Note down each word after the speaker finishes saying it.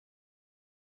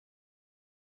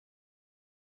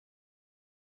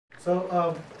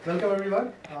Welcome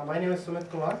everyone. My name is Sumit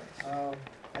Kumar.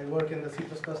 I work in the C++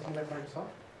 team at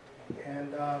Microsoft.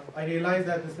 And I realize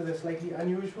that this is a slightly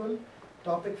unusual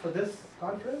topic for this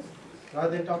conference.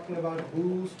 Rather than talking about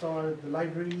Boost or the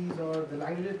libraries or the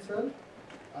language itself,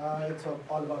 it's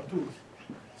all about tools,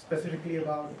 specifically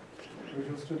about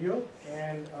Visual Studio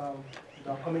and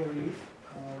the upcoming release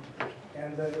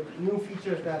and the new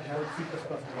features that help C++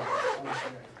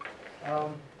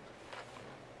 develop.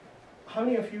 How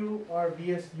many of you are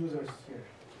VS users here?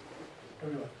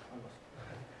 Everyone, almost.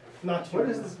 Not sure. What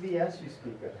is this VS you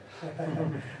speak of?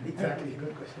 Exactly,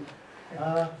 good question.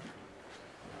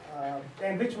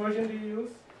 And which version do you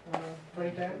use?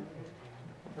 2010?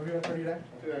 Everyone 2010?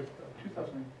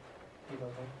 2000.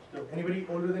 2000. Anybody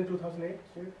older than 2008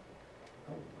 here?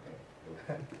 Oh,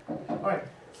 okay. All right,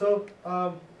 so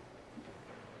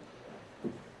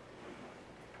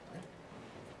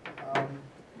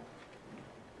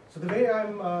so the way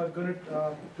I'm going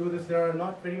to do this, there are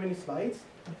not very many slides.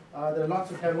 There are lots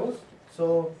of demos,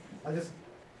 so I'll just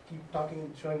keep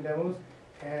talking, showing demos,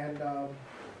 and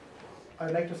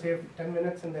I'd like to save 10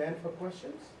 minutes in the end for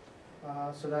questions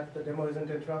so that the demo isn't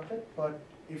interrupted. But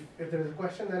if there is a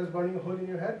question that is burning a hole in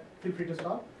your head, feel free to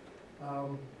stop.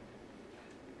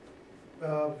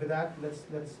 With that,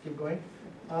 let's keep going.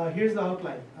 Here's the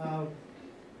outline.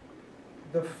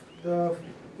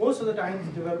 Most of the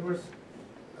time, developers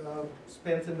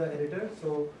spends in the editor,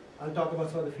 so I'll talk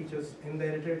about some of the features in the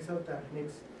editor itself that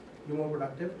makes you more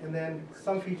productive, and then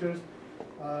some features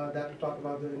that talk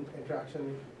about the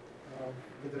interaction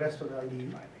with the rest of the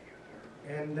IDE.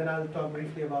 And then I'll talk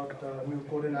briefly about new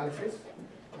code analysis.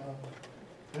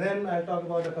 And then I'll talk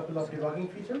about a couple of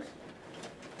debugging features.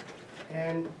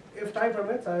 And if time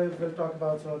permits, I will talk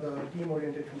about some of the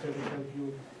team-oriented features that help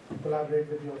you collaborate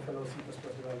with your fellow C++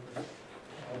 developers,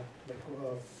 like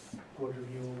code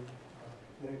review,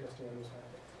 unit testing, and those kind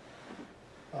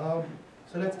of things.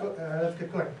 So let's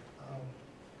get going.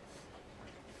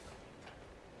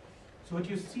 So what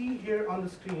you see here on the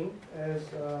screen is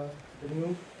the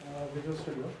new Visual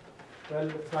Studio. Well,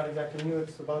 it's not exactly new.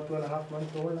 It's about 2.5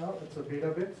 months old now. It's a beta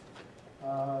bit.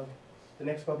 The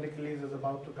next public release is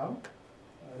about to come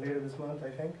later this month,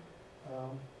 I think.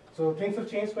 So things have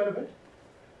changed quite a bit.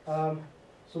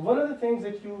 So one of the things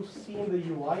that you see in the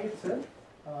UI itself,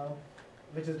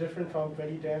 which is different from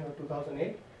 2010 or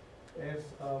 2008, is,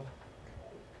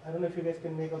 I don't know if you guys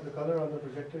can make out the color on the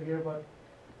projector here, but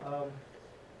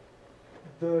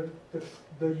the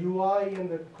UI and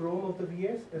the Chrome of the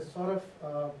VS is sort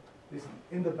of is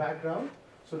in the background,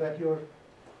 so that your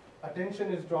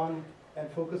attention is drawn and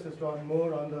focus is drawn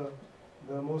more on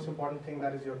the most important thing,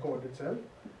 that is your code itself.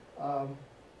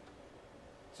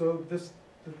 So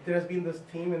there has been this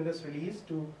theme in this release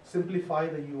to simplify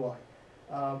the UI.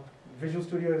 Visual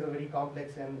Studio is a very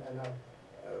complex and a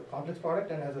complex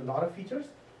product and has a lot of features,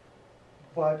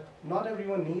 but not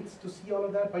everyone needs to see all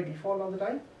of that by default all the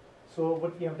time. So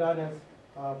what we have done is,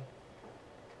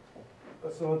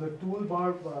 so the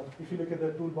toolbar, if you look at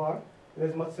the toolbar, it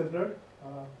is much simpler.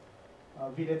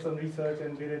 We did some research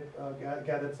and we did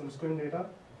gathered some scrim data,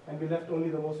 and we left only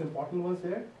the most important ones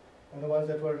there, and the ones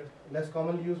that were less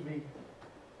commonly used, we.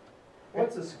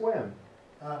 What's a squim?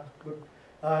 Good.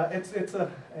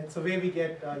 It's a way we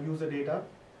get user data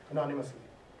anonymously.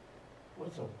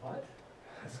 What's a what?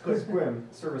 Good.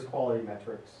 Squim, service quality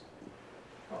metrics.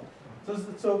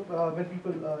 So when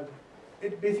people,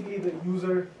 it basically the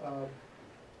user,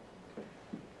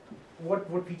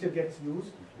 what feature gets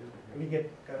used, we get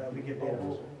data.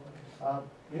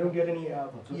 We don't get any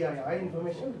PII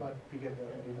information, but we get the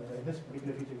data. This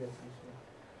particular feature gets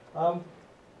used.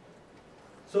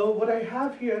 So what I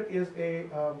have here is a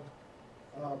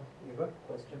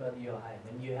question about the UI.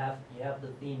 When you have the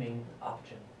theming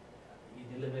option, you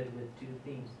deliver it with 2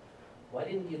 themes. Why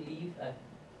didn't you leave a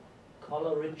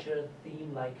color-richer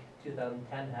theme like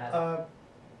 2010 had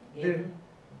in?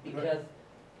 Because,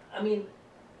 I mean,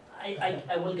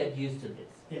 I will get used to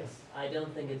this. Yes. I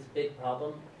don't think it's a big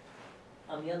problem.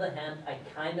 On the other hand, I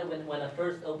kind of, when I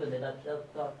first opened it, I just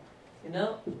thought, you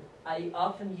know, I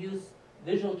often use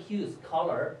visual cues.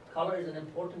 Color is an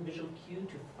important visual cue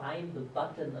to find the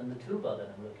button and the toolbar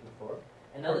that I'm looking for.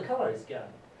 And now the color is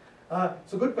gone.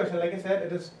 So good question. Like I said,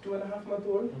 it is 2.5 months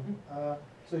old.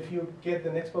 So if you get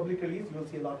the next public release, you will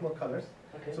see a lot more colors.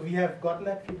 Okay. So we have gotten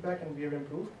that feedback and we have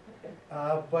improved. Okay.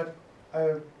 But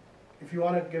if you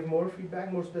want to give more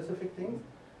feedback, more specific things,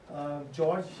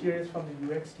 George here is from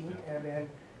the UX team, and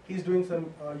he's doing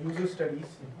some user studies.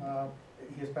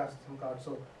 He has passed some cards,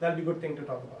 so that'll be a good thing to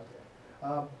talk about there.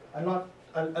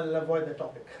 I'll avoid the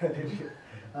topic.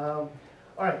 All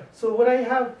right, so what I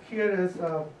have here is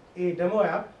a demo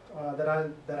app that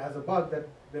has a bug that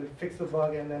will fix the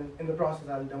bug, and then in the process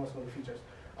I'll demo some of the features.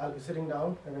 I'll be sitting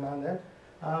down every now and then.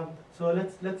 So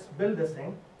let's build this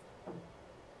thing.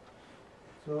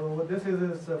 So what this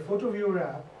is a photo viewer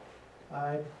app.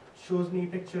 It shows me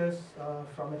pictures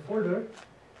from a folder,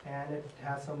 and it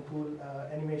has some cool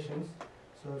animations.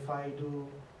 So if I do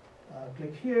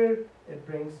click here, it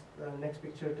brings the next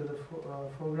picture to the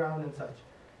foreground and such.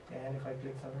 And if I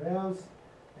click somewhere else,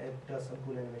 it does some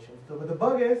cool animations. So but the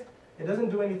bug is, it doesn't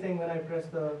do anything when I press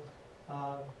the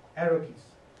arrow keys.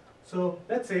 So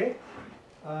let's say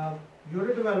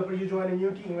you're a developer, you join a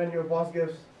new team, and your boss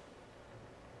gives,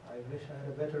 I wish I had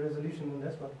a better resolution than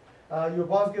this one. Your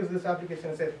boss gives this application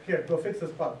and says, here, go fix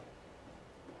this bug.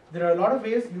 There are a lot of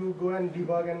ways you go and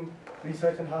debug and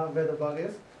research and where the bug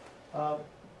is.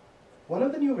 One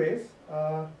of the new ways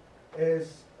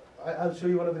is, I'll show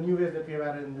you one of the new ways that we have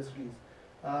added in this release.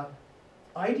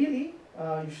 Ideally,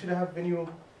 you should have, when you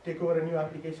take over a new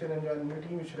application and join a new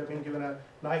team, you should have been given a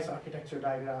nice architecture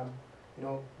diagram,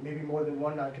 maybe more than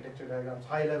one architecture diagrams,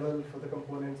 high level for the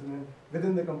components and then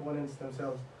within the components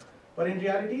themselves. But in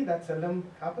reality, that seldom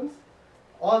happens.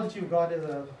 All that you've got is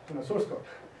a source code.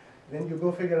 Then you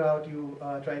go figure out, you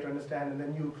try to understand, and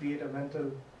then you create a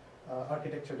mental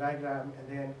architecture diagram,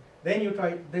 and then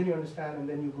you understand, and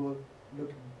then you go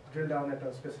drill down at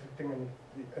a specific thing,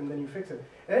 and then you fix it.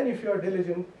 And if you are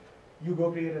diligent, you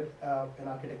go create an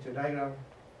architecture diagram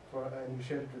and you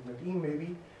share it with your team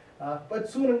maybe. But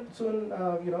soon,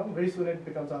 very soon it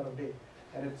becomes out of date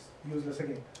and it's useless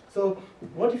again. So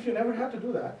what if you never had to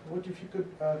do that? What if you could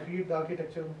create the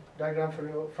architecture diagram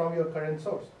from your current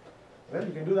source? Well,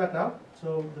 you can do that now.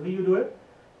 So the way you do it,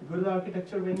 you go to the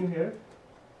architecture menu here,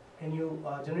 and you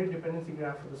generate dependency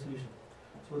graph for the solution.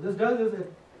 So what this does is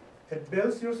it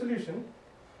builds your solution,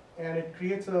 and it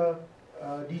creates a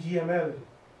DGML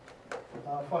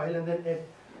file, and then it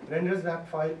renders that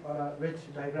file on a rich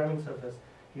diagramming surface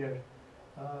here.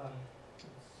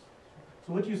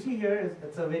 So what you see here is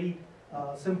it's a very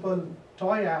simple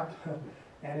toy app,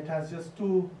 and it has just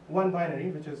one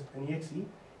binary, which is an exe,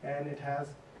 and it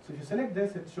has, so if you select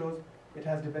this, it shows it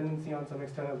has dependency on some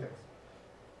external things.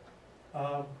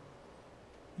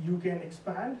 You can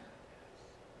expand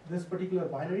this particular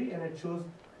binary, and it shows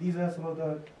these are some of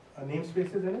the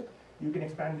namespaces in it. You can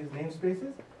expand these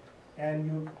namespaces,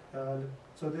 and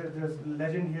so there's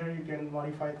legend here. You can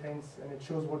modify things, and it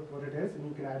shows what it is, and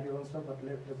you can add your own stuff. But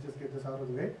let's just get this out of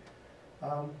the way.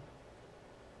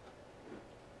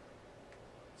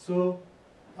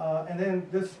 And then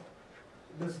this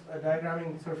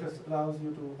diagramming surface allows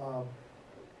you to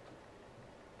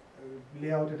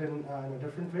lay out it in a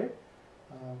different way,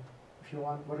 if you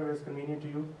want, whatever is convenient to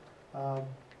you.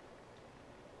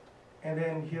 And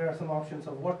then here are some options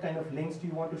of what kind of links do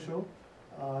you want to show.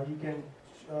 You can,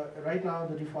 right now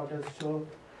the default is show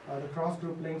the cross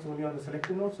group links only on the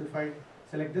selected node. So if I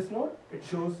select this node, it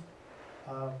shows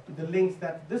the links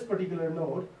that this particular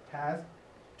node has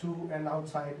to an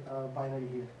outside binary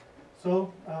here.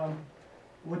 So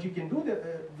what you can do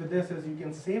with this is you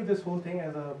can save this whole thing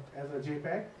as a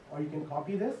JPEG, or you can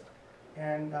copy this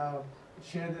and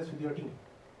share this with your team.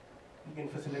 You can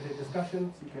facilitate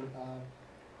discussions. You can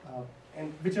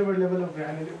and whichever level of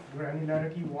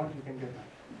granularity you want, you can get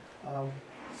that.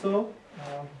 So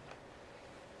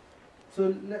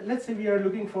let's say we are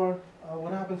looking for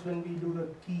what happens when we do the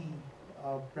key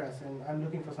press, and I'm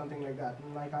looking for something like that,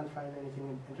 and I can't find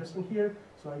anything interesting here.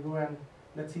 So I go and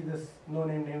let's see this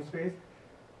no-name namespace.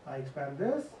 I expand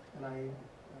this, and I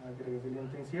get a gazillion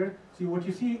things here. See, what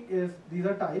you see is these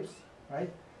are types,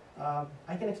 right?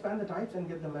 I can expand the types and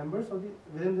get the members of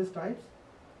within these types.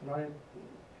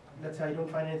 Let's say I don't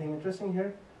find anything interesting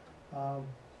here.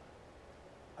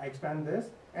 I expand this,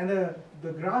 and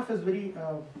the graph is very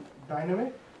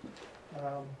dynamic,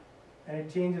 and it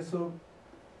changes. So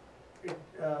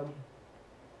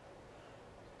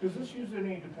does this use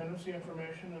any dependency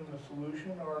information in the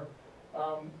solution, or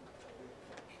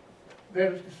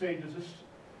that is to say, does this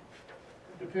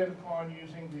depend upon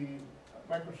using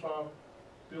the Microsoft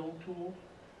build tools,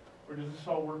 or does this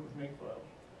all work with makefiles?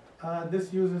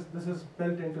 This is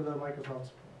built into the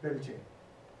Microsoft's build chain.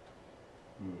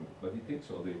 But it takes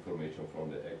all the information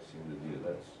from the X in the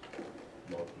DLS,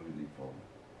 not really from.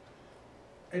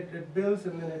 It builds,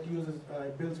 and then it uses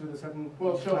it builds with a certain.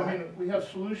 Well, so I mean, we have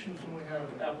solutions and we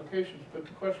have applications, but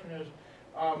the question is,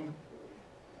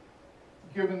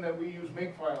 given that we use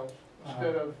makefiles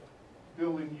instead of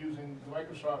building using the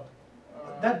Microsoft.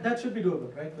 That should be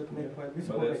doable, right? With makefile, we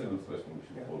support. But that's a good question. We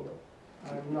should follow up.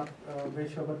 I'm not very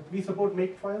sure, but we support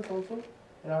makefiles also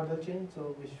in our build chain,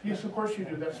 so we should. Yes, of course you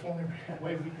do. That's the only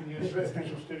way we can use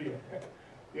Visual Studio,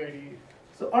 the IDE.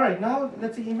 So, all right, now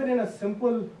let's see, even in a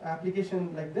simple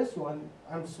application like this one,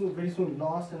 I'm very soon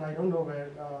lost and I don't know where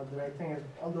the right thing is.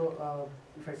 Although,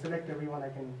 if I select everyone, I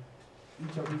can,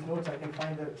 each of these nodes, I can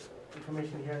find the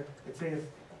information here. It says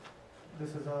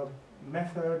this is a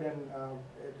method and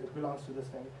it belongs to this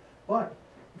thing. But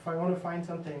if I want to find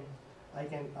something, I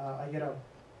can,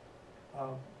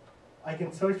 I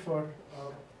can search for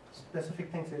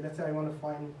specific things. Let's say I want to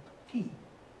find key,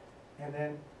 and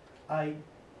then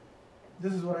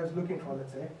this is what I was looking for,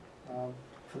 let's say,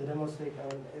 for the demo's sake.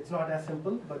 It's not as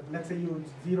simple, but let's say you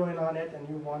zero in on it and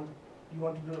you want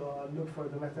to look for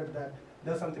the method that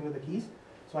does something with the keys.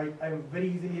 So I'm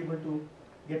very easily able to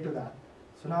get to that.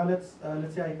 So now let's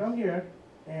say I come here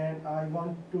and I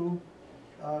want to,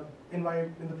 in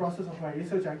the process of my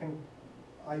research,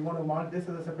 I want to mark this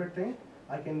as a separate thing.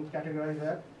 I can categorize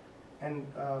that, and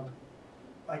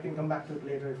I can come back to it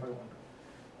later if I want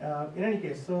to. In any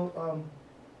case, so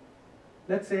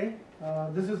let's say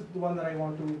this is the one that I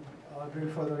want to drill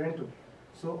further into.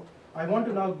 So I want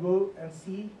to now go and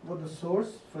see what the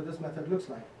source for this method looks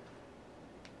like.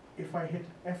 If I hit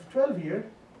F12 here,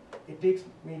 it takes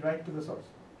me right to the source.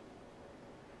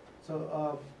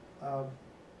 So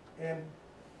and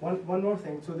one more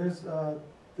thing. So there's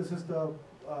this is the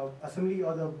assembly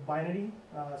or the binary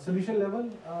solution level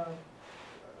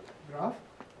graph.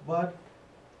 But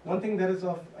one thing that is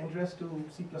of interest to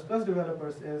C++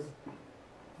 developers is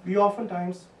we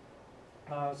oftentimes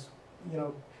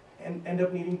end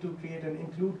up needing to create an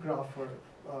include graph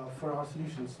for our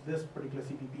solutions. This particular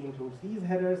CPP includes these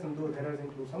headers, and those headers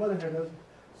include some other headers.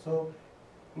 So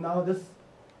now this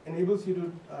enables you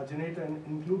to generate an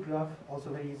include graph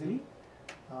also very easily.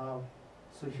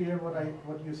 So here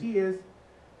what you see is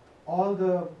all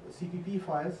the CPP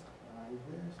files.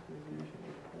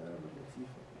 Let's see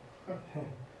if I can.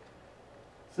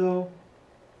 So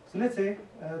let's say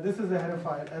this is the header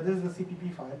file. This is the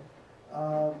CPP file.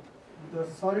 The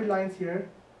solid lines here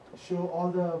show all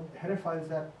the header files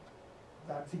that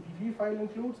CPP file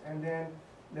includes, and then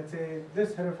let's say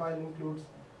this header file includes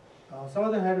some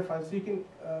other header files. So you can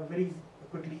very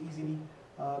quickly, easily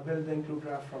build the include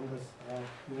graph from this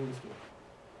using this tool.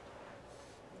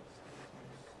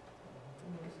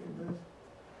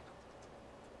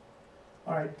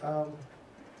 All right.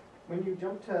 When you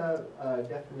jump to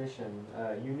definition,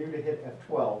 you knew to hit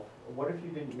F12. What if you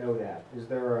didn't know that? Is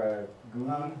there a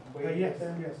GUI way to yes, get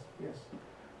there? yes.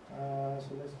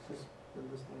 So let's just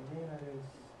build this thing again.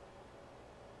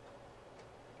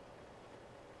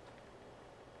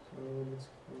 So let's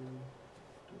go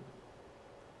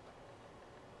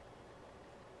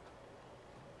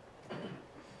to.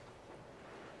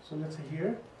 So let's say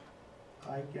here,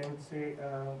 I can say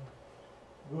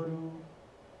go to.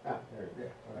 Ah, there you go.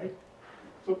 All right.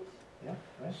 So, Yeah.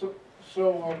 Right.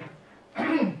 So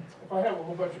if I have a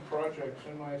whole bunch of projects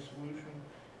in my solution,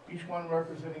 each one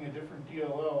representing a different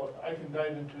DLL, I can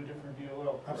dive into a different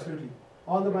DLL. correct? Absolutely.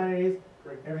 All the binaries,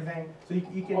 Great. everything. So you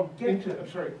can Oh, get to. I'm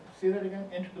sorry, say that again,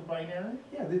 into the binary?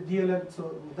 Yeah, the DLL.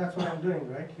 So that's what I'm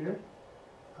doing right here.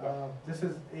 This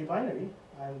is a binary.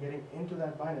 I'm getting into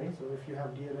that binary. So if you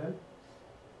have DLL,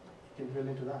 you can drill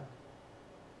into that.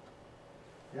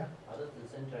 Yeah. How does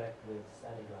this interact with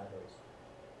static libraries?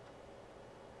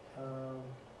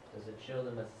 Does it show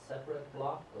them as a separate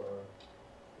block, or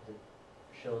does it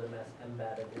show them as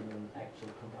embedded in an actual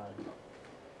compiler?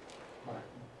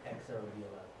 XR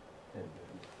DLL.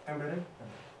 Embedded.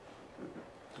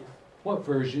 What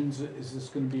versions is this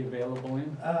going to be available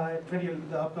in?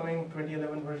 The upcoming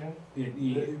 2011 version.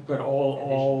 But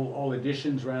all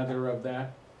editions rather of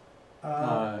that?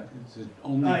 Is it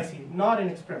only? I see. Not in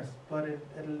Express, but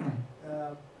it'll.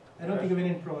 I don't think even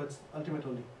in Pro. It's Ultimate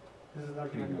only. This is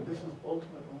Ultimate. Mhm. This is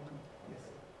ultimate only.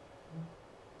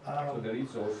 Yes. So there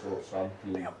is also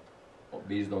something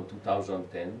based on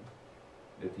 2010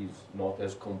 that is not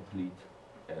as complete,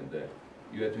 and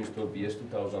you have to install VS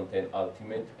 2010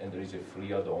 Ultimate, and there is a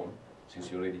free add-on since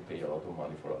you already pay a lot of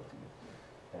money for Ultimate.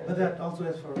 And But that also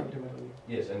is for Ultimate only.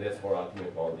 yes, and that's for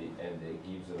Ultimate only, and it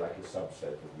gives like a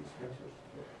subset of these features.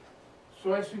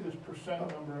 So I see this percent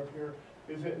number up here.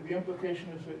 Is it, the implication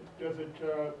is does it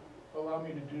allow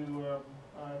me to do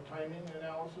timing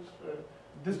analysis?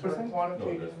 This Is there a percent?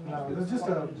 quantitative? No, it's just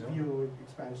a view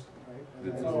expansion, right?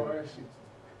 This is Oh, I see.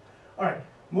 All right.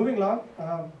 Moving along.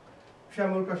 If you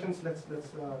have more questions, let's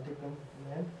take them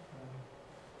then.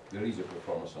 There is a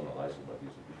performance analyzer, but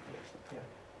it's a different.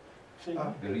 See,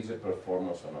 There is a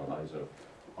performance analyzer,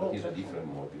 but Oh, it's a that's different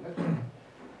module.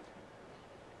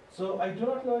 So I do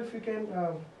not know if you can.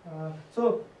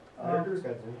 Editor's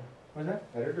got Zoom. What's that?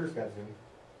 Editor's got Zoom.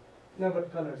 No,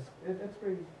 but colors. It's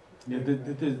pretty Yeah,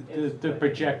 the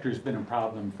projector's been a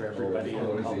problem for everybody.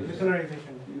 Colorization. The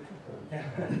colorization. Yeah.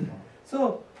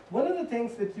 So one of the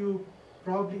things that you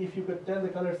probably, if you could tell the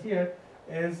colors here,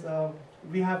 is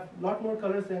we have a lot more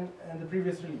colors than in the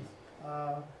previous release.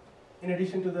 In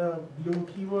addition to the blue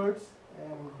keywords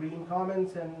and green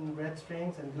comments and red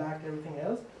strings and black everything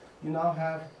else, you now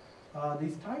have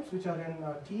these types which are in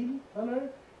teal color,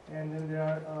 and then there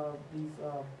are these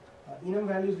enum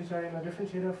values which are in a different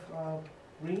shade of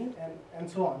green, and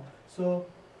so on. So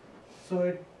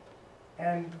it,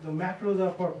 and the macros are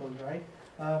purple, right?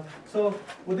 So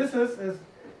what this is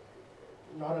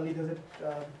not only does it,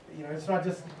 it's not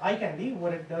just eye candy.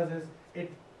 What it does is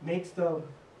it makes the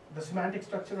semantic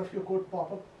structure of your code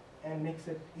pop up and makes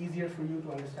it easier for you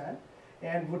to understand.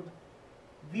 And what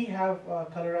we have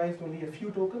colorized only a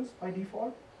few tokens by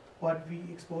default, but we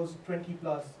expose 20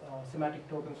 plus semantic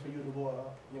tokens for you to go,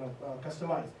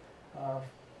 customize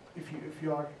if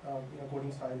you are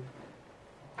coding style.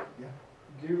 Yeah.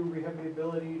 Do we have the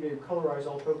ability to colorize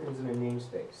all tokens in a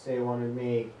namespace? Say I want to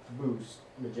make boost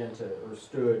magenta or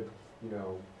stood,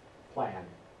 plaid.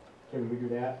 Can we do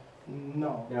that?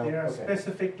 No, No? there are Okay.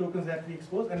 specific tokens that we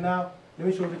expose, and now let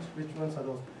me show which ones are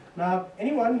those. Now,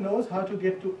 anyone knows how to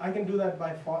get to, I can do that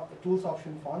by tools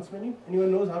option fonts menu.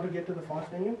 Anyone knows how to get to the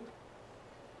fonts menu?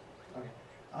 Okay,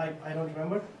 I don't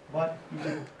remember, but you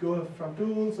can go from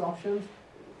tools, options,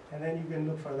 and then you can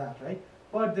look for that, right?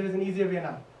 But there is an easier way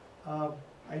now.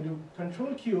 I do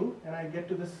Control Q, and I get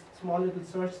to this small little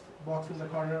search box in the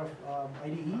corner of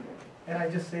IDE, and I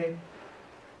just say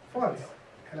fonts,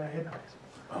 and I hit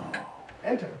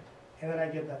enter, and then I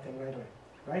get that thing right away,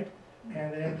 right?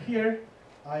 And then here,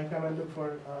 I come and look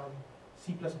for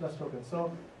C++ tokens.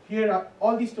 So here are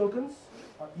all these tokens.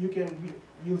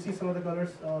 You'll see some of the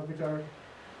colors which are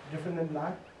different than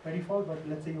black by default, but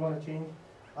let's say you want to change.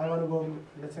 I want to go,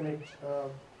 let's say, make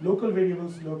local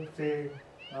variables look, say,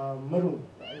 maroon,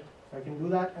 right? So I can do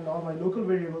that, and all my local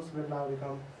variables will now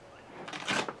become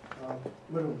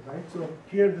maroon, right? So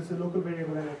here, this is a local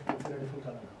variable, and it's in a different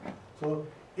color now. So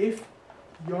if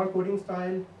your coding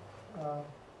style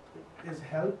is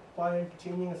helped by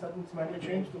changing a certain Can we semantic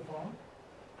change the font?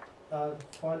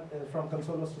 font from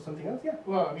consolos to something else, yeah.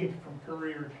 Well, I mean, from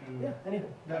Courier to. Yeah,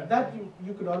 anything. That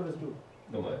you could always do.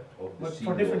 No matter of the But C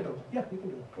for different block, tokens, yeah, you can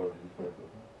do that. for the different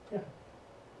token.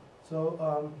 So,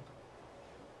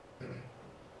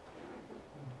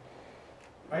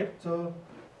 right. So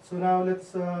now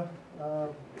let's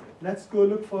go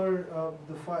look for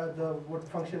what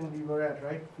function we were at,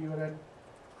 right? We were at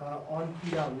on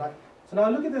key down. So now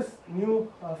look at this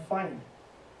new find.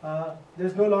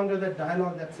 There's no longer that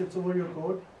dialog that sits over your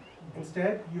code.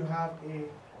 Instead, you have a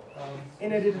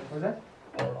in-edit. What's that?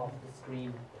 Or off the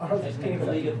screen. Off the Like screen, a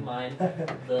colleague exactly. of mine,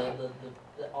 the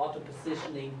auto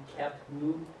positioning kept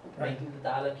making the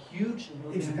dialog huge and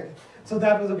moving. Exactly. So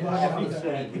that was a bug. Off and the all that.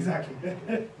 screen. Exactly.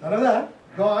 None of that.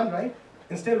 Gone, right?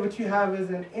 Instead, what you have is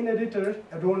an in-editor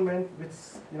adornment, which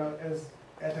is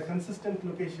at a consistent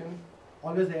location,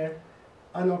 always there,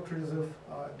 unobtrusive,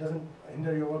 doesn't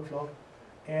hinder your workflow,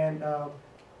 and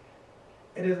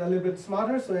it is a little bit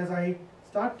smarter. So as I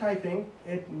start typing,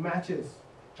 it matches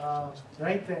all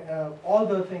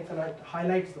the things, and it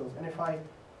highlights those. And if I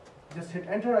just hit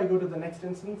enter, I go to the next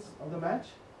instance of the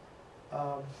match.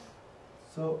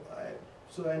 So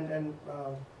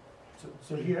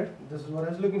here, this is what I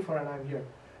was looking for, and I'm here.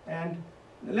 And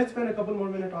let's spend a couple more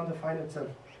minutes on the find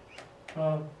itself.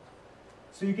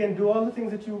 So you can do all the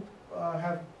things that you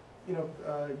have,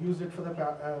 used it for the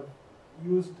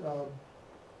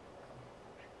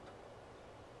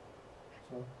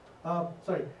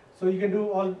sorry. So you can do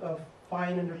all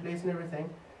find and replace and everything,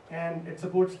 and it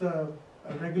supports the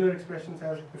regular expressions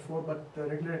as before, but the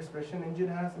regular expression engine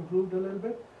has improved a little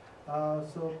bit.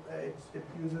 So it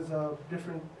uses a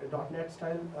different .NET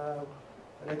style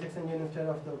regex engine instead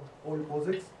of the old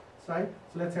POSIX style.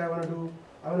 So let's say I want to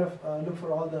look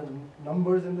for all the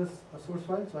numbers in this source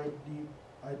file. So I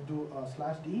do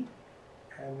 /d,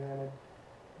 and then you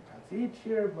can't see it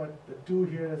here, but the 2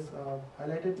 here is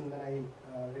highlighted, and then I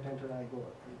hit enter and I go.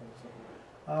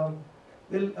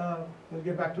 So we'll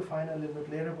get back to find a little bit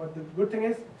later. But the good thing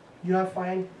is you have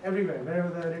find everywhere, wherever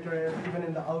the editor is, even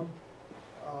in the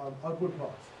output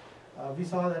box. We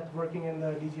saw that working in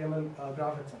the DGML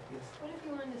graph itself. Yes. What if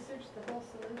you wanted to search the whole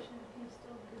solution? If you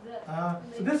still, is that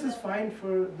So this is fine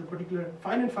for the particular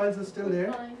find and files is still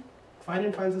there. fine? Find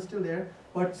and files is still there,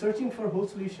 but searching for whole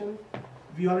solution,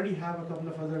 we already have a couple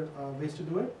of other ways to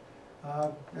do it.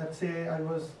 Let's say I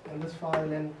was in this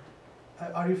file, and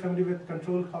are you familiar with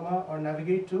control comma or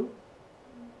navigate to?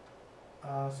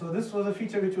 So this was a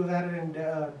feature which was added in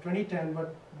 2010,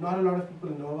 but not a lot of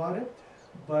people know about it,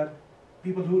 but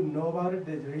people who know about it,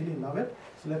 they really love it.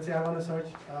 So let's say I want to search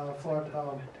for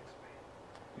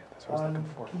on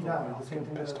key down, the same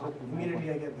thing that I was looking, immediately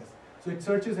I get this. So it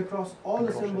searches across all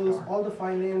the symbols, all the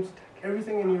file names,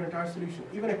 everything in your entire solution,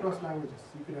 even across languages.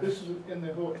 You could have This is in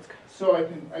the whole, so I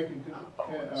can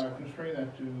constrain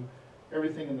that to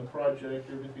everything in the project,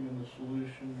 everything in the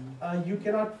solution. you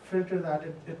cannot filter that.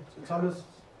 It's always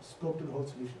scoped to the whole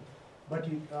solution. But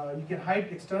you can hide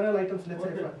external items. Let's say,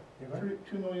 Okay. if I-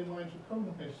 2 million lines of code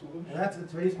in a solution. and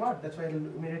it's very smart. That's why it'll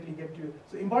immediately get you.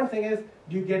 So important thing is,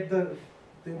 do you get the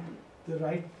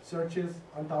right searches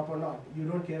on top or not? You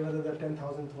don't care whether the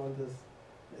 10,000th one is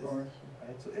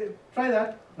right. So try that.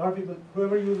 A lot of people,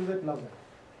 whoever uses it, loves it.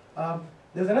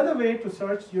 There's another way to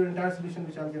search your entire solution,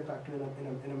 which I'll get back to in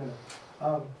a minute.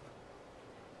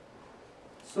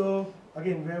 So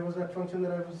again, where was that function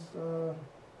that I was?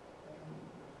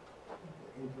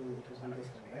 It was on this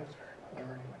thing, right?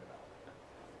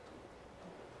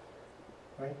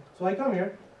 Right. So I come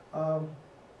here.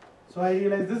 So I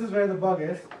realize this is where the bug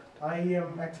is. I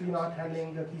am actually not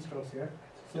handling the keystrokes here.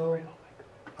 So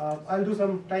I'll do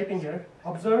some typing here.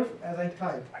 Observe as I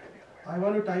type. I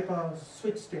want to type a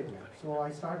switch statement. So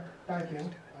I start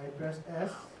typing. I press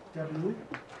S, W,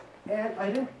 and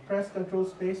I didn't press Control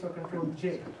Space or Control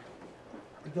J.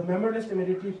 The member list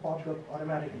immediately popped up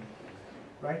automatically,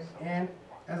 right? And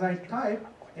as I type,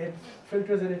 it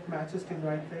filters and it matches to the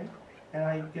right thing, and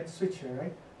I get switch here,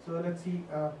 right? So let's see.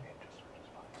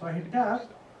 So I hit tab,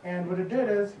 and what it did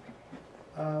is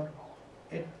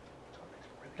it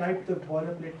typed the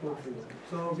boilerplate code for you.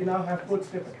 So we now have code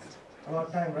snippets.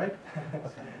 About time, right?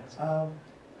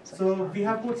 So we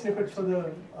have code snippets for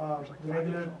the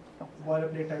regular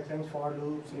boilerplate type things, for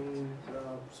loops and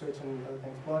switch and other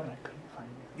things. But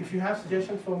if you have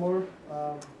suggestions for more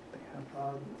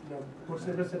code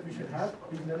snippets that we should have,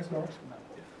 please let us know.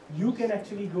 You can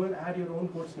actually go and add your own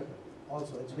code snippet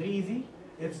also. It's very easy.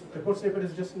 The code snippet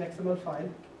is just an XML file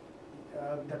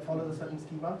that follows a certain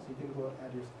schema, so you can go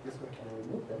add this one. Can I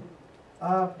remove them?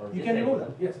 You can remove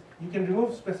them, yes. You can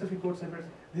remove specific code snippets.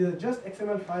 These are just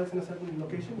XML files in a certain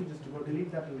location. You just go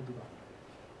delete that and it'll be gone.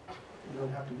 You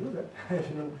don't have to use it. If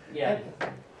you don't. Yeah.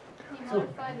 Can you So-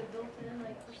 modify the built-in,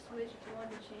 like for switch, if you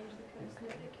want to change the code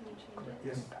snippet, can you change it?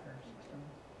 Yes.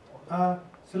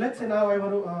 So let's say now I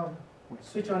want to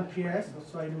switch on KS.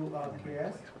 So I do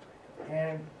KS,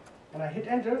 and I hit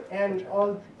enter, and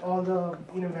all the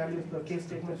enum values, the case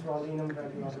statements for all the enum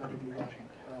values automatically go.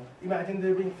 Imagine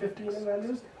there being 50 enum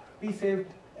values. We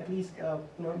saved at least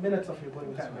minutes of your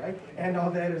coding time, right? And all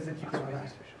the errors that you can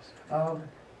have.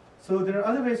 So there are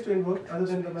other ways to invoke other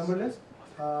than the member list.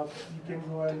 You can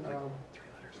go and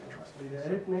the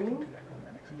edit menu.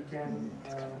 You can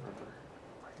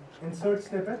insert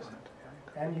snippet,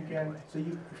 and you can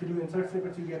if you do insert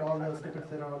snippets, you get all the snippets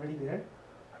that are already there,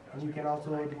 and you can also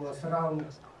do a surround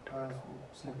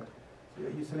snippet. So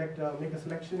you select make a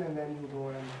selection, and then you go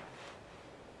and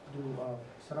do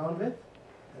surround with,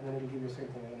 and then it'll give you the same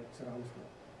thing, and it surrounds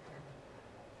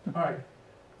with. All right.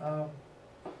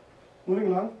 Moving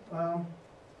along.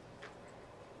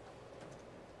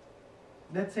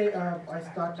 Let's say I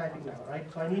start typing now, right?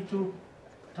 So I need to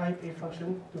type a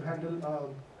function to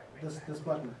handle this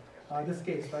button, this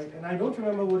case, right? And I don't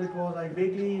remember what it was. I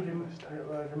vaguely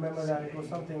remember that it was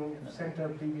something center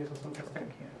previous or some such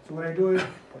thing. So what I do is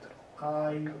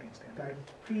I type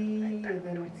pre and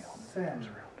then send.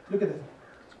 Look at this.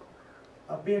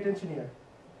 Pay attention here.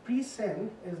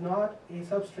 Pre-send is not a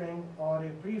substring or a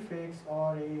prefix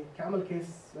or a camel case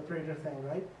separator thing,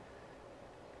 right?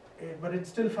 But it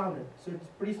still found it, so it's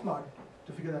pretty smart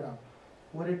to figure that out.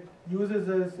 What it uses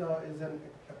is an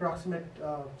approximate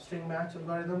string match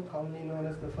algorithm, commonly known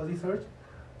as the fuzzy search.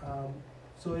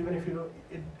 So even if you don't,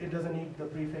 it doesn't need the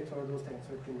prefix or those things,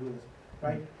 so it can do this,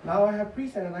 right? Now I have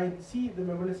pre-send, and I see the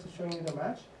member list is showing me the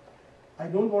match. I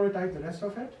don't want to type the rest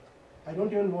of it. I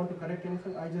don't even want to correct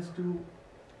anything. I just do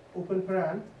open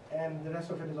paran, and the rest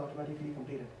of it is automatically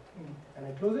completed. And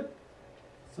I close it.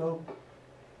 So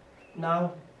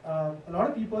now a lot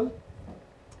of people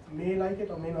may like it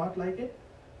or may not like it.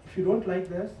 If you don't like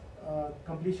this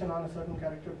completion on a certain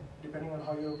character, depending on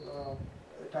how your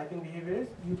typing behavior is,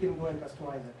 you can go and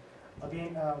customize it.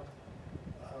 Again,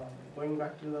 going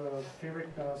back to the favorite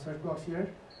search box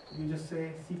here, you just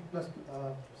say C++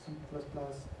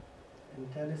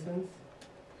 IntelliSense,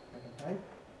 like a type,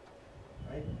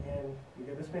 right? And you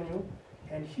get this menu.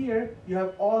 And here you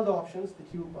have all the options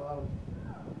that you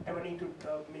ever need to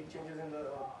make changes in the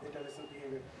IntelliSense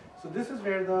behavior. So this is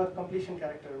where the completion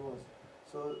character was.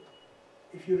 So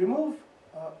if you remove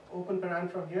open paran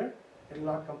from here, it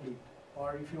will not complete.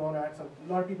 or if you want to add some,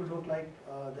 a lot of people don't like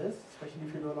this, especially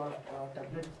if you do a lot of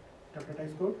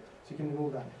templatized code, so you can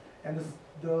remove that. And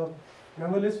the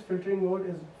memberless filtering mode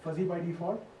is fuzzy by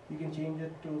default. You can change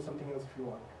it to something else if you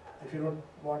want. If you don't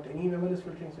want any memberless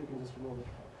filtering, so you can just remove it.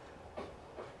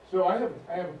 So I have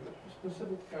a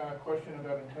specific question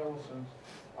about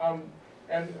IntelliSense.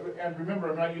 And remember,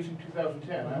 I'm not using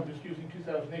 2010, I'm just using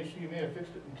 2008, so you may have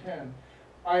fixed it in 10.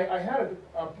 I've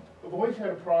always had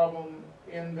a problem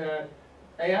in that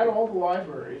I add all the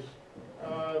libraries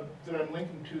that I'm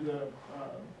linking to the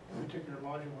particular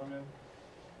module I'm in,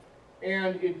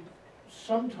 and it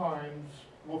sometimes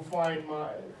will find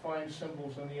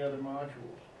symbols in the other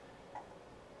modules.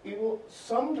 It will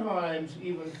sometimes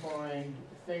even find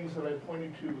things that I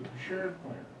pointed to with the shared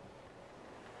pointer.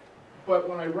 But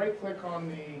when I right-click on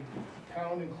the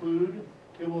pound include,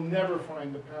 it will never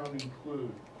find the pound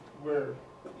include. Where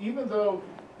even though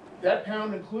that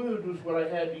pound include was what I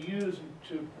had to use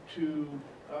to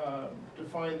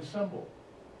define the symbol.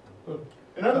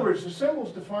 In other words, the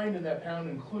symbol's defined in that pound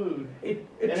include, and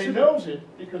it knows it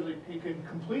because it can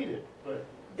complete it. But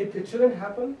it shouldn't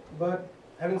happen. But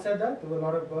having said that, there were a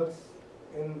lot of bugs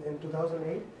in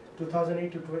 2008.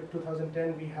 2008 to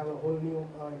 2010, we have a whole new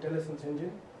IntelliSense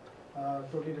engine,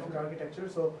 totally different architecture.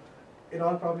 So in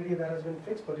all probability that has been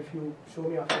fixed, but if you show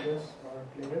me after this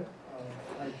or later,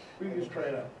 we can just try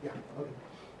it out. Yeah,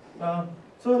 okay.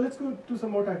 So let's go to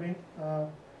some more typing.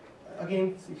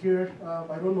 Again, here,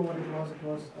 I don't know what it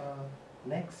was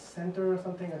next center or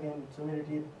something. Again,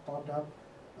 Sumit popped up.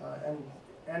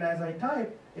 And as I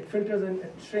type, it filters and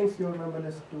it shrinks your member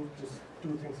list to just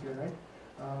two things here, right?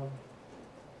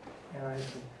 And I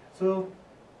see. So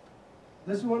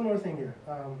let's do one more thing here.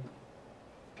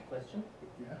 Question?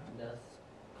 Yeah. Does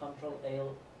Control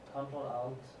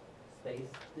Alt space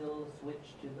still switch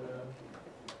to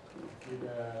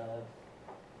the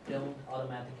don't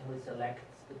automatically select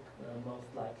the most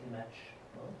likely match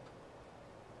mode?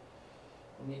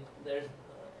 I mean, there's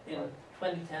in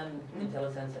 2010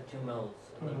 IntelliSense had two modes.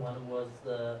 One was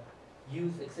the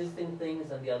use existing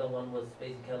things, and the other one was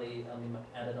basically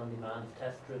added on demand,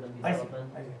 test-driven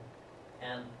development. I see.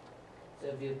 And so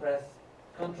if you press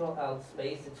Control Alt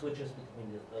space, it switches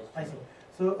between those two. I see.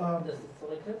 So Does it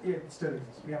select it? yeah, it still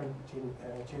exists. We haven't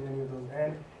changed any of those.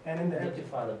 And in the I need to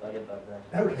file a bug about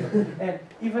that. okay. And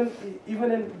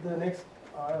even in the next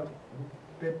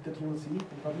bit that you will see in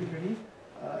public release,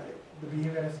 the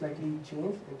behavior has slightly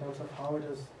changed in terms of how it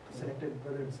is selected,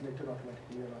 whether it's selected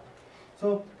automatically or not.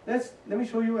 So let me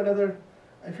show you another.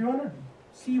 If you want to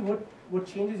see what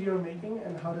changes you are making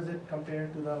and how does it compare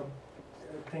to the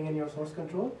thing in your source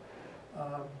control,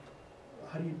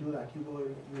 how do you do that? You go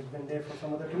use Venday for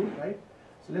some other tool, right?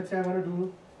 So let's say I want to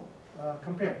do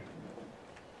compare,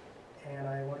 and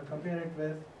I want to compare it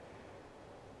with.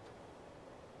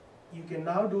 You can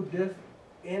now do diff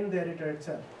in the editor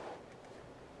itself.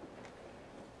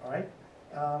 All right?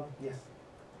 Yes.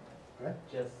 All right.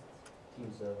 Just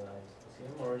Team Server, I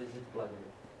assume, or is it plugin?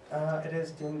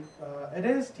 It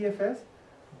is TFS,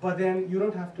 but then you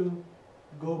don't have to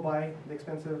go buy the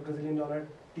expensive Brazilian dollar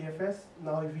TFS.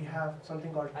 Now if we have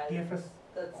something called TFS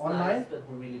That's online. nice, but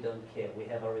we really don't care. We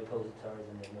have our repositories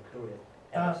in the Mercurial.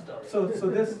 So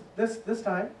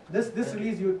this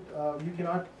release you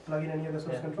cannot plug in any other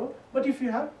source Yeah. control. But if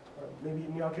you have, maybe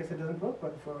in your case it doesn't work,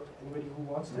 but for anybody who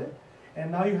wants it,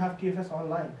 and now you have TFS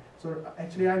online. So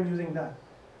actually I'm using that.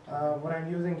 What I'm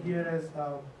using here is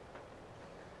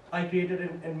I created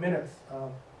in minutes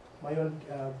my own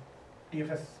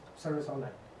TFS service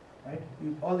online. Right?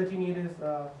 All that you need is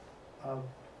a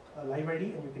live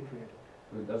ID and you can create it.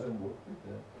 So it doesn't work with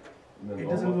the It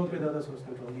doesn't work with other source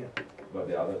control, yeah. But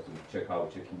the other thing,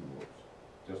 checking works.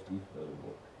 Just if doesn't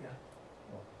work. Yeah.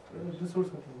 Oh, The source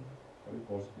control. very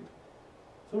positive.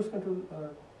 Source control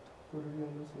totally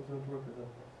on this doesn't work with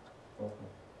that. Okay.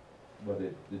 But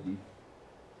the diff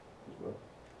as well.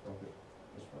 Okay,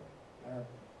 that's fine.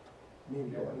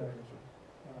 Maybe I'm not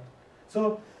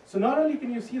sure. So not only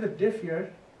can you see the diff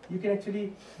here, you can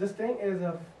actually, this thing is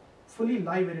a fully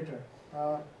live editor.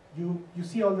 You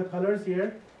see all the colors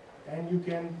here, and you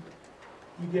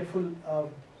get full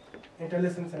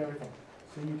IntelliSense and everything.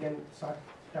 So you can start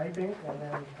typing, and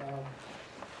then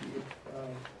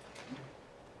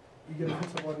you get a full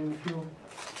support in a few.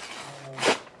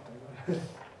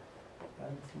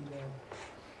 Can't see the.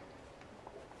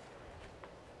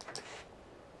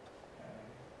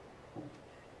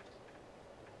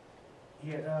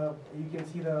 Here you can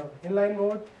see the inline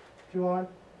mode if you want,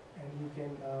 and you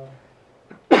can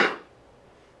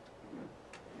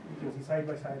see side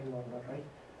by side and all that, right?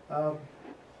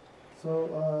 So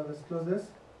let's close this. So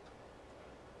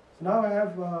now I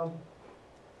have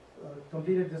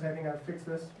completed this. I think I've fixed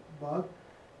this bug.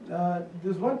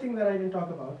 There's one thing that I didn't talk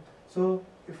about. So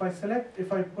if I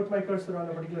put my cursor on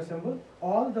a particular symbol,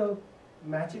 all the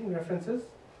matching references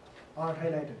are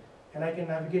highlighted, and I can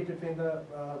navigate between the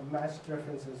matched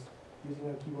references using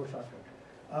a keyboard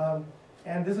shortcut.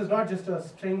 And this is not just a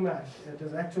string match, it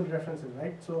is actual references,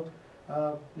 right? So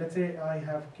let's say I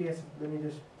have case, let me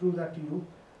just prove that to you.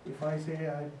 If I say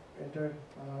I enter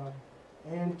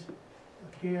int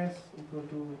ks equal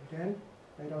to 10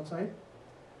 right outside,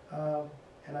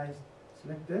 and I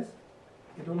select this,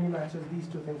 it only matches these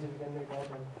two things. If you can make out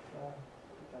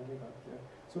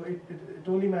so it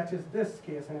only matches this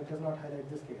case and it does not highlight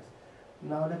this case.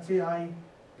 Now let's say I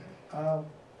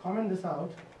comment this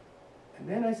out and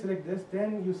then I select this,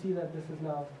 then you see that this is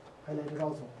now highlighted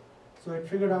also. So it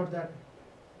figured out that,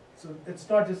 so it's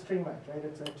not just string match, right?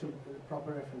 It's actually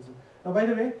proper references. Now by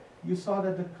the way, you saw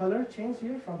that the color changed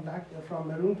here from black, from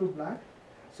maroon to black.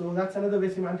 So that's another way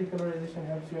semantic colorization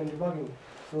helps you in debugging.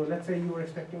 So let's say you were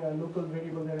expecting a local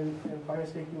variable there and by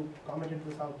mistake you commented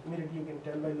this out. Immediately you can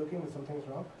tell by looking if something's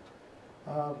wrong.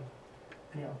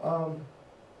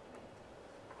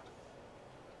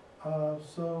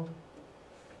 So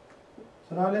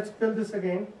now let's build this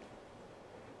again.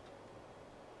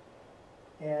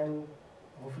 And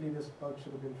hopefully this bug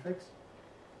should have been fixed.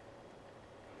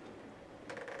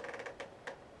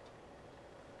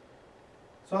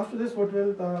 So after this, what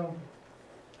we'll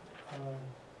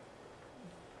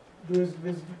do is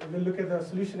we'll look at the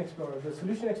Solution Explorer. The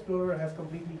Solution Explorer has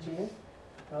completely changed.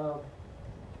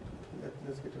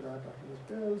 Let's get to that after this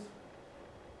builds.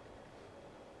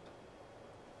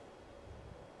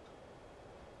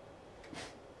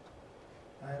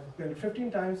 I have built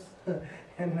 15 times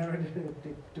and never did it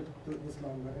took this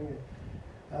long, but anyway.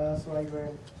 So I go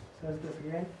and search this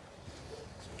again.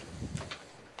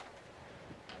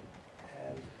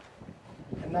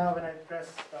 And now when I press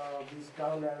these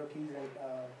down arrow keys, and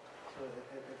so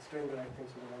it's doing the right thing,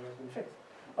 so the one has been fixed.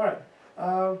 All right.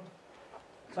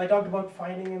 So I talked about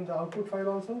finding in the output file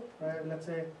also. Right? Let's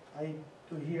say I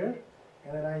do here,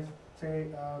 and then I say,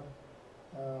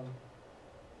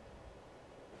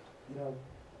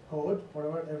 code,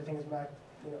 whatever, everything is matched.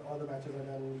 All the matches are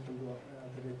done. You can do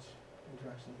the rich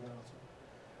interactions there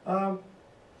also.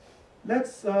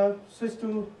 Let's switch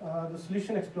to the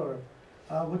Solution Explorer.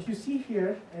 What you see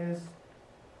here is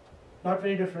not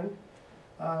very different,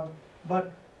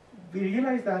 but we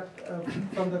realize that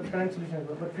from the current solution,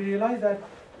 but we realize that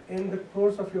in the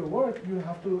course of your work, you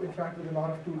have to interact with a lot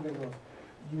of tool windows.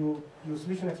 You use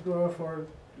Solution Explorer for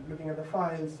looking at the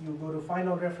files, you go to find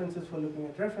all references for looking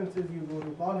at references, you go to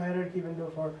call hierarchy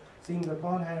window for seeing the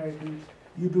call hierarchy,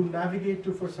 you do navigate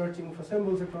to for searching for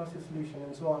symbols across your solution,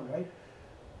 and so on, right?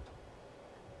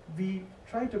 We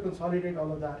try to consolidate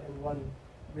all of that in one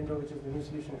window, which is the new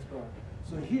Solution Explorer.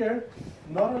 So here,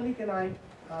 not only can I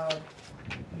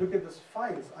look at these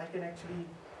files, I can actually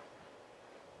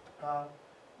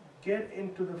get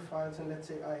into the files, and let's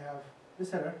say I have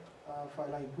this header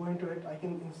file, I go into it, I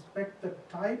can inspect the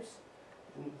types,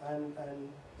 and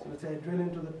so let's say I drill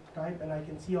into the type, and I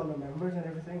can see all the members and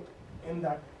everything in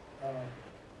that.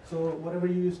 So whatever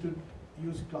you used to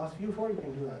use class view for, you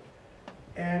can do that.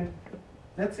 And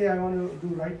let's say I want to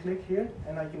do right click here,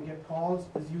 and I can get calls,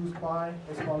 is used by,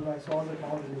 is called by, so all the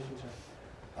call relationship.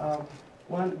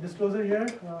 One disclosure here,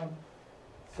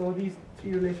 so these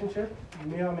three relationships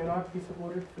may or may not be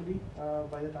supported fully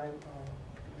by the time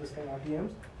this thing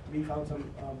RTMs. We found some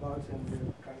bugs and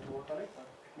we're trying to work on it, but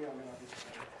it may or may not be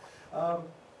supported.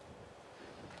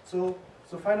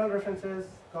 So final references,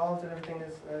 calls, and everything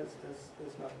is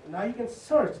not. Now you can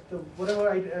search the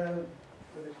whatever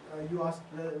you asked,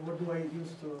 what do I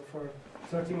use for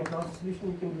searching across the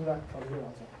solution? You can do that from here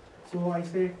also. So I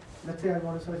say, let's say I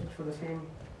want to search for the same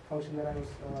function that I was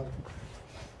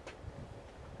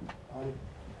on,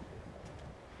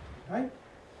 right?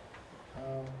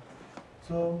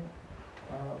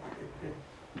 It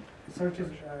searches,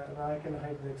 and I can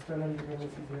hide the external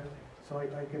dependencies here, so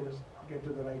I can just get to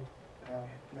the right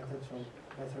method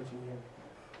by searching here.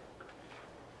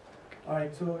 All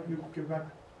right, so you get back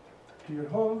to your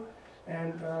home,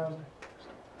 and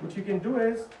what you can do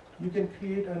is you can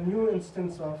create a new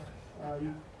instance of,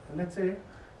 let's say,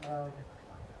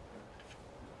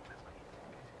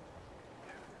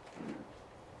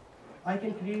 I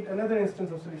can create another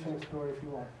instance of Solution Explorer if you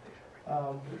want.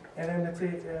 And then let's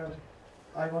say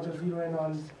I want to zero in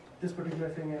on this particular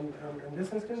thing in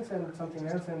this instance and something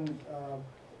else in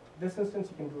this instance,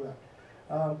 you can do that.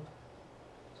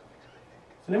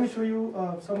 So let me show you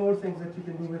some more things that you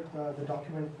can do with the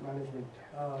document management.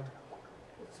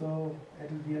 So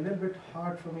it will be a little bit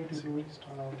hard for me to do it.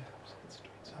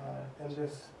 in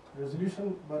this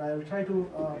resolution, but I will try to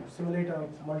simulate a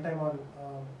multi-mon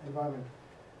environment.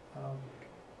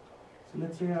 So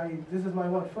let's say this is my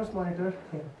first monitor,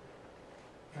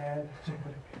 and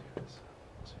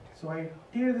so I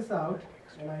tear this out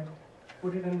and I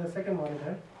put it in the second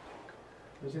monitor,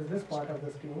 which is this part of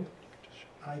the screen.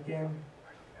 I can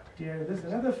tear this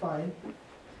another file, and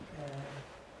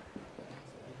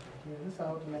I can tear this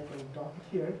out and I can dock it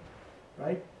here,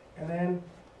 right? And then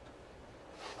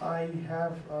I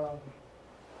have,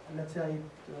 let's say I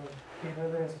create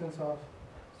another instance of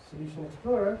Solution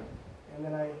Explorer, and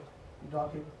then I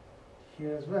dock it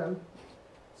here as well.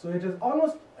 So it is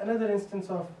almost another instance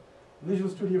of Visual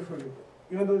Studio for you,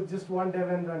 even though it's just one dev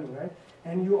and running, right?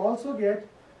 And you also get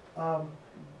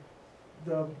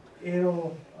the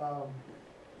arrow,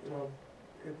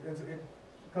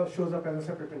 it shows up as a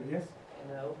separate window, yes?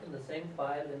 Can I open the same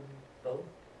file in both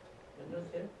windows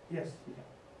here? Yes, you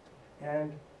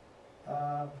can.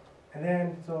 And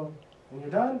then, so when you're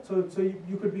done, so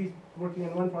you could be working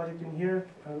in one project in here,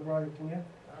 another project in here.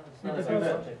 It's not You a can do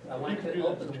that. project. I want You can to do that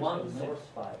open with one 2008. source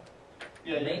file.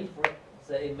 Yeah, yeah.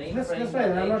 Mainframe Let's try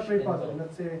that. I'm not very in positive. both.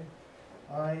 Let's say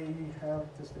I have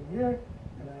this thing here,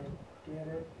 and I get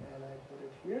it, and I put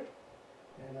it here,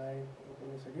 and I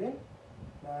open this again.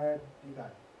 Now you got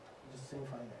it. Just same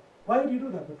file there. Why would you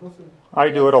do that? Because I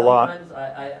do it a lot. Sometimes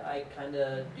I kind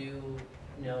of do,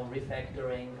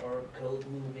 refactoring or code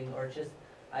moving, or just,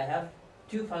 I have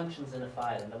two functions in a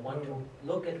file, and I want to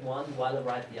look at one while I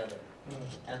write the other.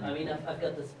 And I mean, I've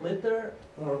got the splitter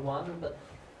for one, but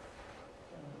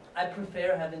I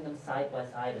prefer having them side by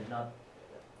side and not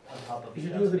on top of you each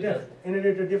should other. use the diff, because-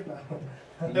 integrated diff now.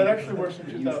 That actually works in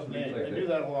You use 2008. split They like do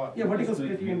that a lot. Yeah, vertical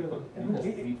split split you can do vertical. that.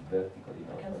 You can Yeah. split vertically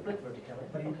I now. can split vertically,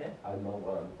 But you- okay. I'm not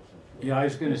 100% sure. Yeah, I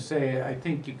was gonna say, I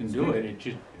think you can do it, it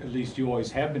just, at least you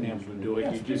always have been able to do Yeah,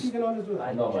 it, you split just, you can always do that.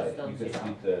 I No, just but don't you can see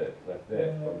how. split like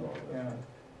that, but no. Yeah.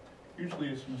 Usually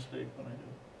it's a mistake when I do.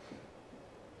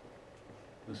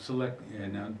 the select, yeah,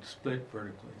 now split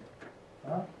vertically.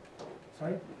 Huh?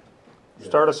 Sorry? Yeah,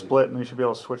 Start a split and you should be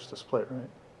able to switch the split, right?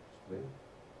 Split.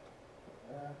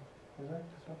 Is that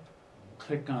this one?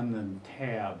 Click on the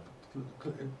tab,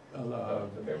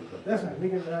 Vertical. That's right. We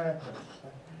can.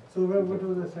 So what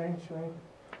was the sign showing?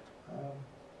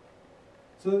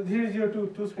 So here's your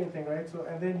two screen thing, right? So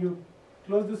and then you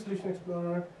close the Solution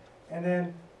Explorer, and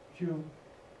then if you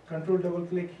control double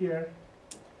click here,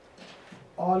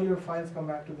 all your files come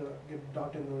back to the get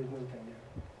docked in the original thing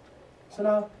here. So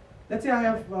now let's say I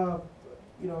have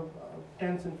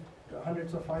tens and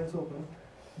hundreds of files open.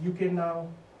 You can now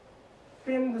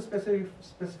pin the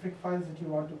specific files that you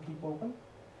want to keep open.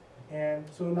 And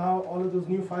so now all of those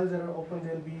new files that are open,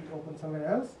 they'll be open somewhere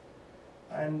else.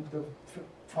 And the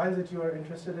files that you are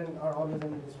interested in are always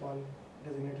in this one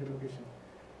designated location.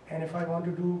 And if I want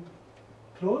to do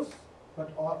close,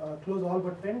 close all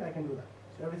but pinned, I can do that.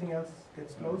 So everything else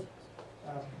gets closed.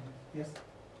 Yes?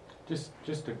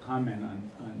 Just a comment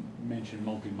on mention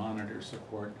multi-monitor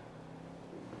support.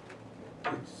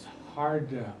 It's hard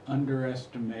to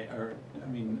underestimate, or,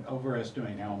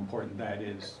 overestimate how important that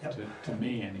is Yep. to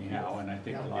me anyhow, and I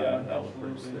think a lot Yeah, of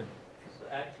developers absolutely. that. So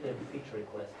actually a feature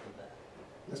request for that.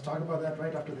 Let's talk about that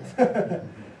right after this.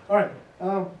 All right.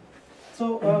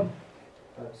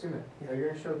 Sumit, are you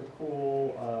going to show the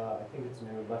cool, I think it's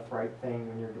new left-right thing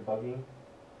when you're debugging?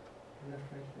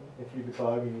 If you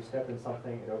debug and you step in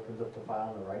something, it opens up the file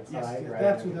on the right Yes, side. yes, rather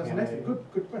that's than an animating?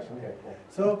 excellent, good question. Okay, cool.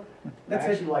 So I let's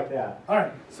say, actually like that. all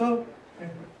right. So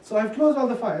I've closed all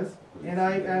the files, and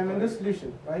I am in this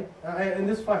solution, right? In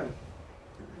this file,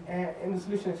 and in the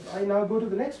solution, I now go to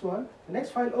the next one. The next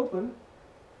file open,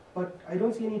 but I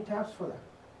don't see any tabs for that.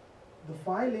 The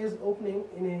file is opening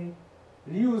in a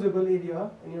reusable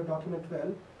area in your document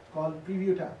 12 called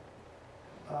Preview tab.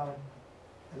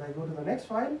 As I go to the next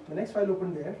file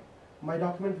opened there. My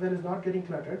document 12 is not getting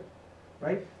cluttered,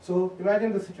 right? So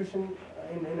imagine the situation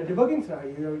in a debugging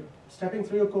scenario. You're stepping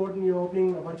through your code and you're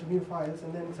opening a bunch of new files,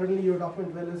 and then suddenly your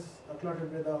document 12 is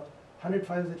cluttered with 100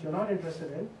 files that you're not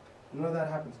interested in. None of that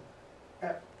happens.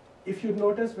 If you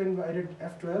notice, when I did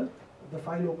F12, the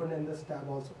file opened in this tab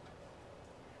also.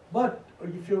 But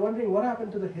if you're wondering what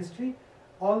happened to the history,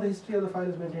 all the history of the file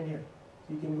is maintained here.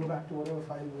 So you can go back to whatever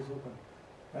file was open,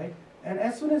 right? And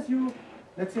as soon as you,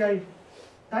 let's say I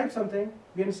type something,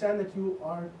 we understand that you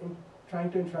are trying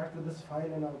to interact with this file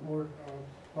in a more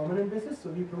permanent basis, so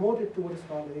we promote it to what is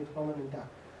called a permanent tab.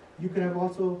 You could have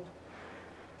also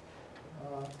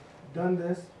done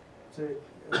this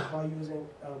by using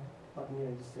a button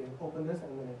here, just say open this,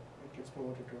 and then it gets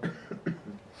promoted to it.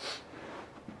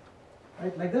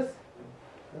 Right, like this.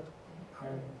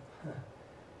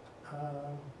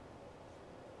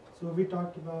 So we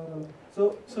talked about,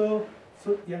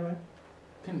 yeah, go ahead.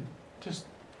 Can just,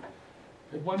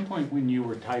 at one point when you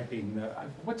were typing,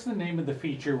 what's the name of the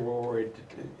feature where it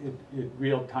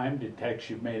real time detects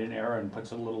you've made an error and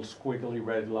puts a little squiggly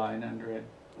red line under it?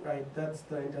 Right, that's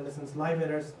the IntelliSense live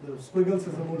errors. The squiggles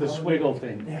is the more. The squiggle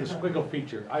thing, Yeah. the squiggle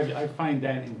feature. I find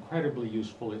that incredibly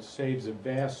useful. It saves a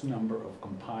vast number of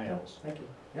compiles. Thank you.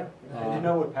 Yeah. And you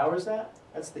know what powers that?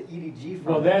 That's the EDG from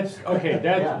Well, it. that's, okay,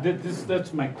 Yeah.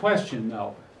 that's my question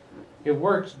though. It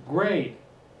works great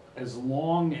as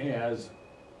long as,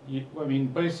 I mean,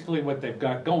 basically what they've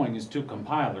got going is two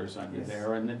compilers under Yes.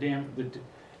 there, and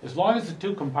as long as the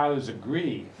two compilers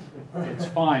agree, it's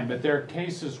fine, but there are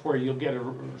cases where you'll get a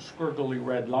squiggly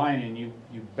red line and you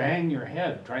bang your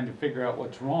head trying to figure out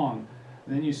what's wrong,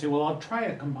 and then you say, well, I'll try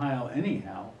a compile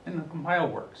anyhow, and the compile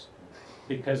works.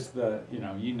 Because you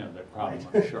know that problem,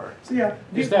 I'm sure. So yeah.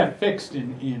 Is that fixed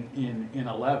in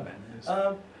 11?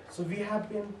 So we have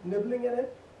been nibbling at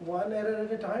it one error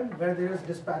at a time where there is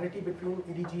disparity between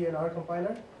EDG and our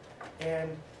compiler,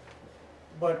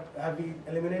 but have we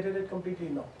eliminated it completely?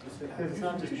 No. We still have Because it's it.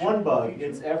 not just one bug,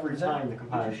 it's every time the Did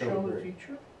compiler you show shows the it.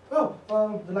 feature? Oh,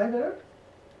 the live error?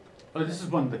 Oh, this is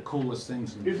one of the coolest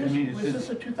things. Is this, I mean, was this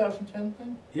a 2010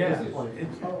 thing? yeah, This is one.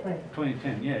 it's Oh, right.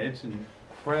 2010. Yeah, it's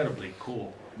incredibly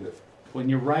cool. Yeah. When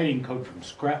you're writing code from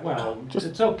scratch, well, Just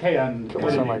it's okay on kill my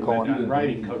editing, but semicolon. on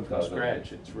writing code from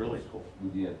scratch, it's really cool.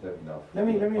 We didn't have enough. Let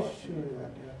me show you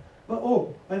that. Yeah. But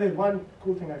by the way, one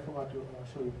cool thing I forgot to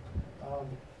show you.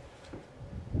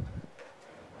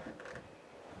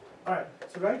 All right.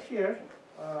 So right here.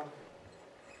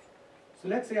 So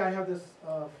let's say I have this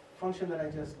function that I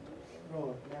just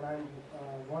wrote, and I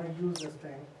want to use this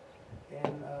thing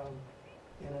in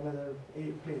another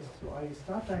place. So I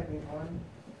start typing on.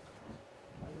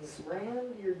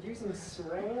 SRAM? You're using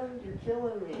SRAM? You're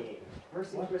killing me.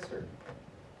 Mercy What? Twister.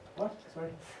 What? Sorry.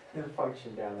 The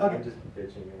function down there. Okay. I'm just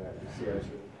bitching about it.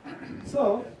 CRC.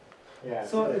 So Yeah.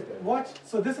 so it's it, good. watch.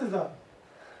 So this is the.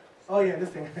 Oh yeah, this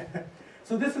thing.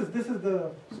 So this is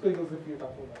the squiggles that we're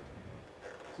talking about.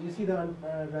 So you see the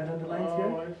red underlines here.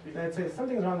 Oh, I see. That says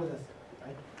something's wrong with this.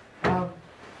 Right?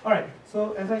 All right.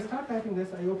 So as I start typing this,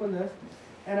 I open this,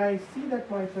 and I see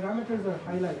that my parameters are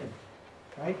highlighted,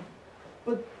 right?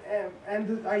 But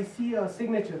I see a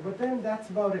signature, but then that's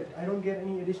about it. I don't get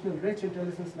any additional rich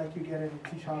IntelliSense like you get in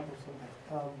C# or something.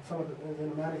 Some of the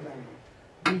nomadic language.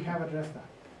 We have addressed that.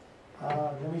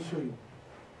 Let me show you.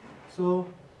 So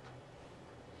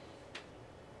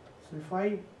if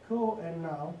I go and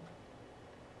now.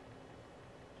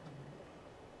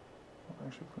 I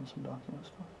should print some documents.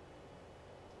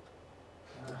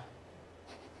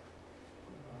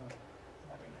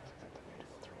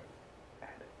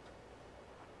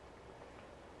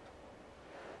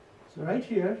 So right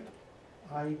here,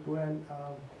 I go and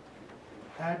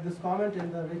add this comment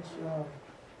in the rich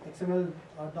XML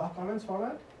doc comments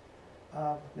format.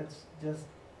 Let's just,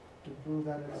 to prove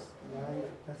that it's live,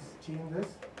 let's change this.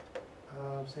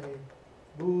 Say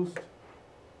boost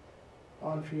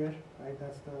on fear, right?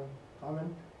 That's the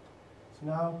comment. So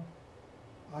now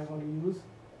I want to use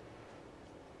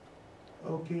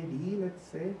OKD, let's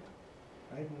say,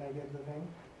 right? And I get the thing.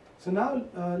 So now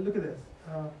look at this.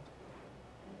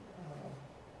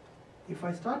 If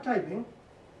I start typing,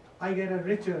 I get a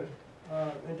richer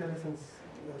IntelliSense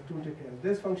tooltip here.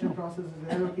 This function processes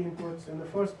error key inputs, and the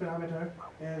first parameter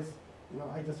is,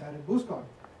 I just added boost con,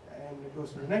 and it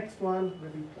goes to the next one,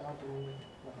 repeat count,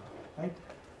 right?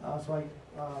 So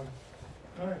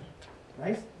Nice.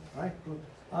 nice, right, good.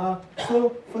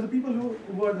 So for the people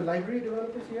who are the library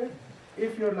developers here,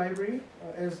 if your library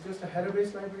is just a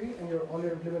header-based library and all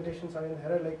your implementations are in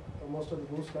header, like most of the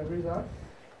Boost libraries are,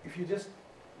 if you just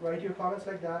write your comments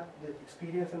like that, the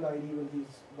experience in the IDE will be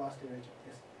vastly richer.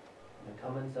 Yes. The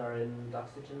comments are in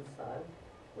Doxygen style.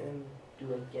 And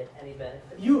Do I get any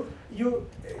benefit?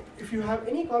 if you have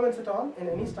any comments at all in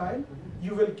any style,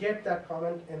 you will get that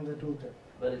comment in the tooltip.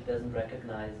 But it doesn't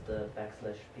recognize the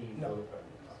 /p No. for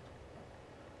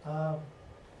the parameters.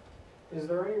 Is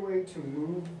there any way to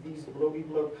move these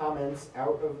blow comments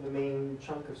out of the main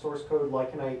chunk of source code?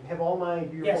 Like, can I have all my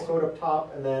beautiful Yes. code up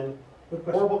top and then Good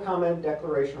question. horrible comment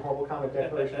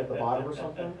declaration at the bottom or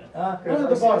something? No, Because the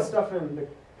I see bottom. stuff in the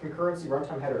concurrency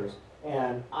runtime headers,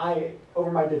 and I, over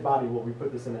my dead body, will we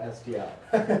put this in the STL,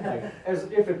 like, as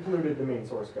if it polluted the main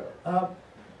source code.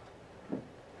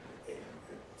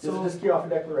 Does it just key off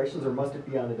the declarations, or must it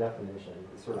be on the definition?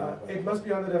 It's sort of my it question. must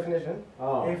be on the definition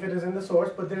Oh, if it is in the source,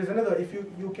 but there is another. If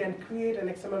you can create an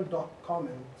XML doc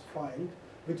comments file,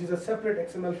 which is a separate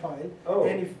XML file, oh,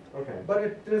 and if okay.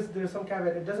 but there's some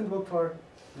caveat. It doesn't work for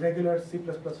regular C++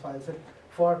 files.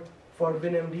 For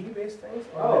WinMD based things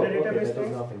or Oh, metadata okay, based that does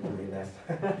things. nothing for me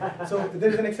then. So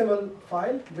there's an XML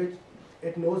file which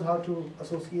it knows how to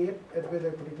associate it with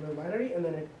a particular binary, and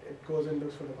then it goes and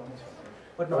looks for the comments.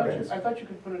 But not Okay. just. I thought you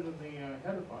could put it in the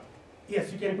header file.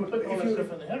 Yes, you can put Put all if that you.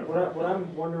 stuff in the header What file.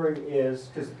 I'm wondering is,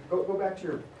 because go back to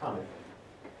your comment.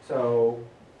 So,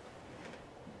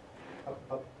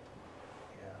 up.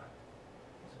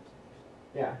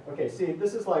 Yeah, okay, see,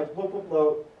 this is like,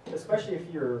 low, especially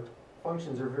if your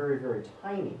functions are very, very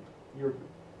tiny, your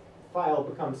file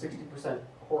becomes 60%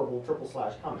 horrible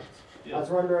 / comments. I was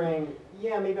wondering,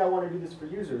 yeah, maybe I want to do this for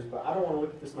users, but I don't want to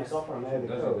look at this myself when I'm editing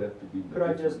the Doesn't code. have to be. Could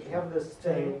I just have this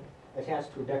thing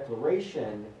attached to a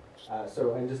declaration,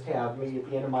 and just have maybe at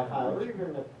the end of my file, or even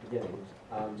at the beginning,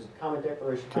 just comment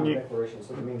declaration,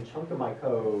 so the main chunk of my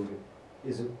code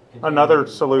isn't contained Another in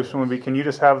the solution would be, comments. can you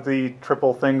just have the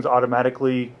triple things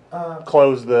automatically Uh,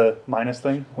 close the minus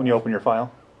thing when you open your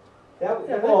file? That,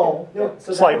 Yeah, that well, can- no,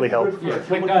 so that Slightly would be good help. for Yeah, if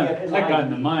you're click looking at an on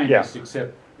the IDE. minus,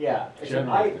 except Yeah, except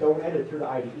General. I don't edit through the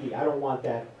IDE. I don't want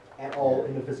that at all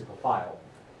in the physical file,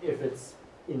 if it's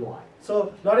inline.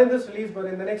 So not in this release, but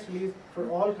in the next release, for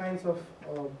all kinds of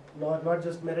not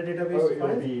just metadata based Oh, it'll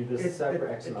files, be this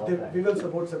separate XML we thing. will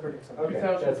support separate XML. Okay,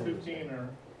 that's 2015 or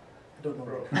I don't know.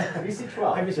 Pro.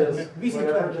 VC12, I wish I just knew. VC12.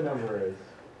 whatever the number is.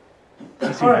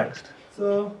 PC All right. next.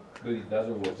 So But it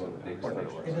doesn't work on the data it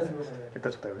station. doesn't work like that.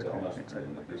 That's what they were That calling must it. be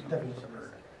on the data Definitely.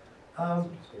 station.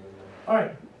 All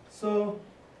right. So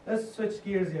let's switch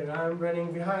gears here. I'm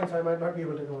running behind, so I might not be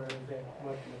able to go everything.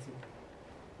 But let's see.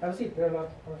 Have a seat. There are a lot.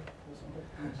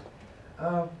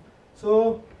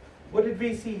 So what did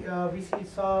we see? We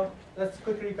saw. Let's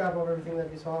quick recap of everything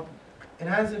that we saw.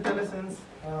 Enhanced IntelliSense,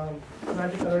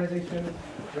 semantic colorization,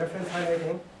 reference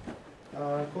highlighting,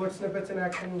 code snippets in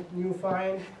action, new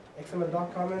find, XML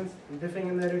doc comments, diffing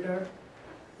in the editor,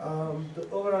 the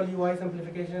overall UI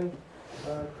simplification,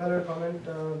 color comment,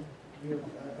 we have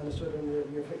understood and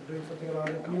we are doing something about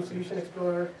it. New solution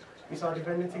explorer, we saw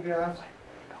dependency graphs,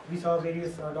 we saw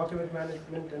various document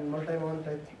management and multi-mon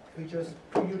type features,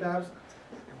 preview tabs,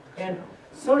 and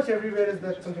search everywhere is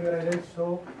that something that I didn't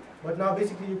show. But now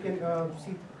basically you can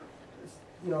see,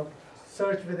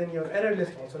 search within your error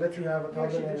list also. Let's say you have 1,000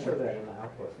 Actually, errors. show that in the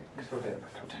output. Go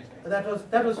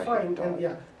ahead. That was fine. And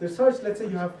yeah, the search. Let's say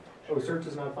you have Oh, search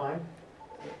is not fine?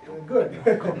 good.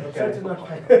 Search is not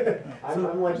fine.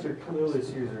 I'm like the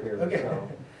clueless user here, Okay.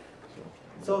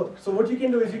 so. So what you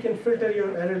can do is you can filter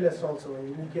your error list also. And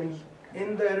you can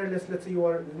in the error list. Let's say you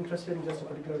are interested in just a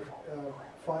particular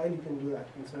file. You can do that.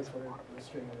 You can search for a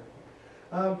string or anything.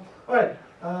 All right.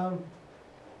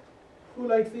 Who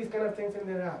likes these kind of things in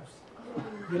their apps?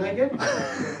 You like it?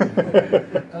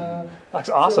 That's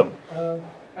awesome. Out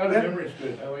of Yeah. memory is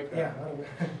good, I like that. Yeah, I don't know.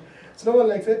 So no one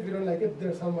likes it, we don't like it. There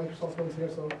are some Microsoft ones here,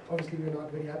 so obviously we're not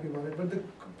very happy about it. But the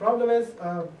problem is,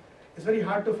 it's very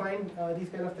hard to find these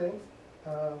kind of things.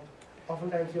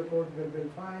 Oftentimes your code will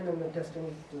build fine and the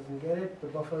testing doesn't get it, the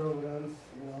buffer overruns,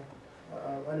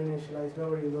 uninitialized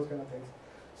memory, those kind of things.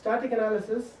 Static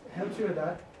analysis helps you with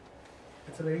that.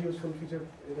 It's a very useful feature.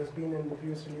 It has been in the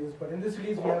previous releases, but in this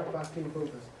release we have vastly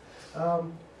improved this.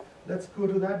 Let's go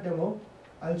to that demo.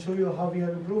 I'll show you how we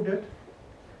have improved it.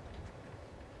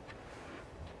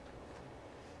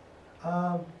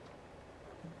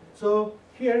 So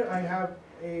here I have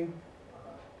a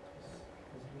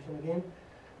resolution again.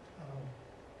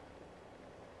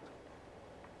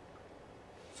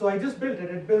 So I just built it.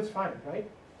 It builds fine, right?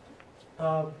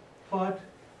 But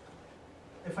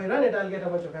if I run it, I'll get a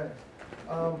bunch of errors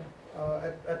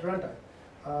at runtime.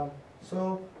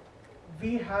 So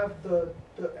we have the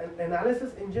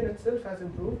analysis engine itself has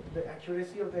improved. The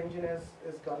accuracy of the engine has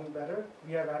gotten better.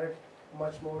 We have added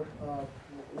much more,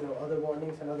 other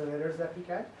warnings and other errors that we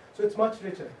catch. So it's much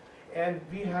richer, and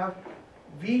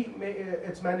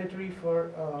it's mandatory for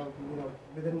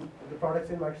within the products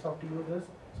in Microsoft to use this.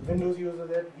 So Windows uses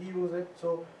it, we use it.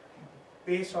 So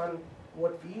based on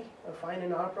what we find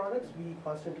in our products, we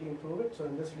constantly improve it. So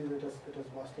in this release, it is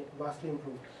vastly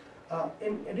improved.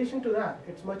 In addition to that,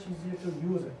 it's much easier to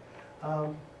use it.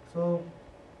 So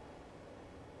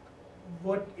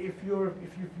what if you've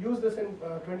used this in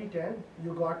 2010,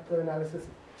 you got the analysis,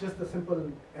 just the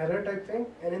simple error type thing,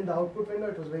 and in the output window,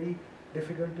 it was very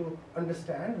difficult to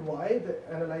understand why the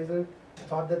analyzer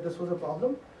thought that this was a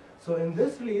problem. So in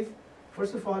this release,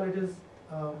 first of all, it is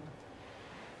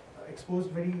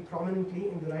exposed very prominently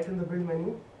in the right in the build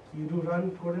menu. You do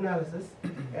run code analysis,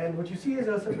 and what you see is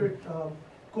a separate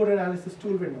code analysis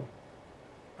tool window.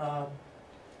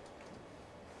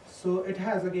 So it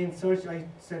has again search. I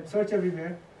said search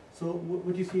everywhere. So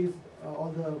what you see is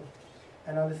all the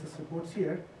analysis reports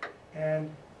here, and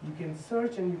you can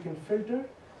search and you can filter.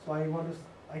 So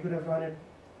I could have run it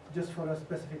just for a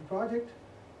specific project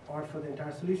or for the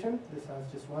entire solution. This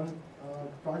has just one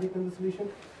project in the solution.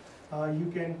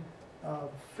 You can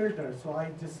filter. So I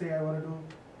just say I want to do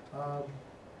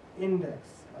index.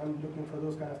 I'm looking for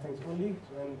those kind of things only,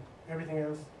 and everything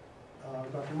else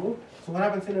got removed. So what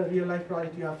happens in a real life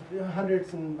project, you have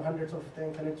hundreds and hundreds of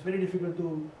things, and it's very difficult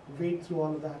to wade through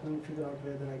all of that and figure out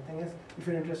where the right thing is. If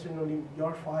you're interested in only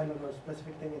your file or a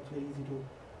specific thing, it's very easy to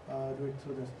do it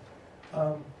through this.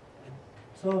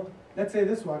 So let's say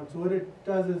this one. So what it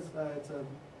does is it's a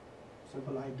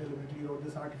simple. I deliberately wrote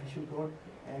this artificial code,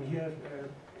 and here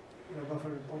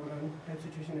buffer overrun type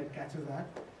situation, it catches that.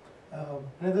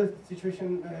 Another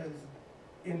situation is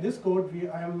in this code,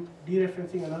 I am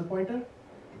dereferencing a null pointer.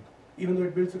 Even though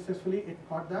it built successfully, it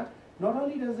caught that. Not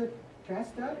only does it catch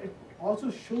that, it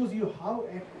also shows you how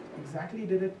exactly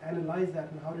did it analyze that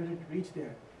and how did it reach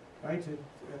there, right? So it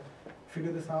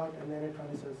figure this out, and then it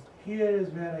finally says, here is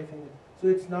where I think. So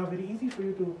it's now very easy for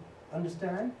you to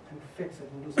understand and fix it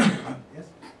and do something. Yes?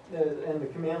 And the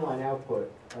command line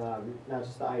output, not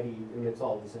just the IDE, emits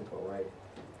all this info, right?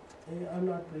 I'm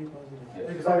not very positive. Yeah.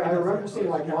 Because I remember seeing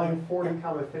like Yeah. line 40,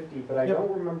 comma 50, but I Yep.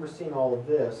 don't remember seeing all of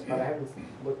this, but I haven't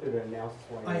looked at an analysis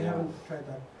one. I haven't tried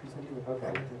that recently with Okay.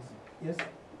 other things. Yes?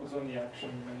 Was on the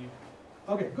action menu.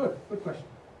 Okay, good. Good question.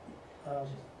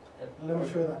 Let me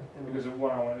show that. in a Because minute. of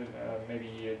what I wanted,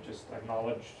 maybe it just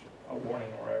acknowledged a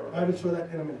warning or error. I will show that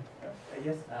in a minute. Yeah.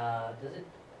 Yes?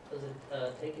 Does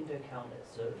it take into account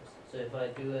asserts? So if I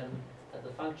do at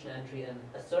the function entry, an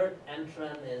assert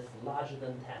entran is larger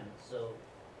than 10, so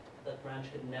that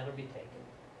branch could never be taken.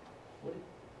 Would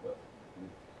it?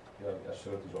 Yeah,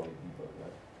 assert is only debug,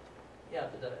 right? Yeah,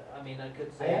 but I mean, I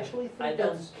could I say actually think I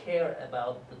don't that's, care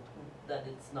about that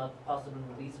it's not possible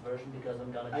in release version because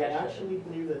I'm gonna I catch it. actually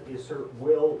believe that the assert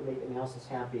will make analysis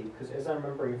happy, because as I'm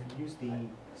remembering, if you use the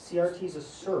CRT's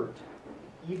assert,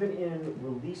 even in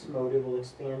release mode, it will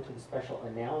expand to the special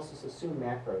analysis assume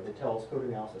macro that tells code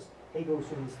analysis, hey, go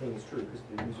assume this thing is true because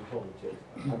the user told me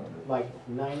to. I'm like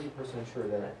 90% sure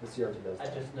that the CRT does I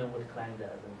that. just know what Clang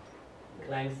does, and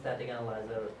Clang static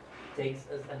analyzer takes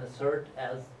an assert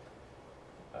as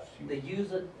Assume. the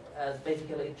user as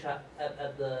basically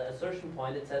at the assertion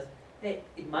point. It says, hey,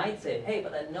 it might say, hey,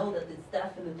 but I know that it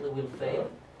definitely will fail.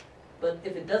 But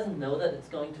if it doesn't know that, it's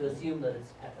going to assume that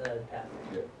it's passed.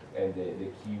 Yeah. And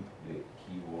the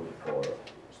keyword for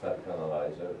static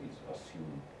analyzer is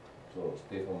assume. So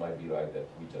Stefan might be right that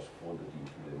we just folded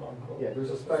into the macro. Yeah,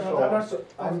 there's a So special,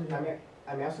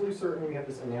 I'm absolutely certain we have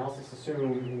this analysis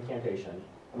assume incantation.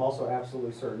 I'm also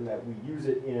absolutely certain that we use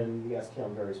it in the STL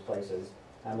in various places.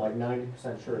 I'm like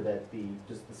 90% sure that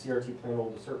just the CRT plain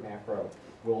old assert macro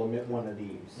will emit one of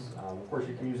these. Of course,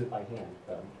 you can use it by hand,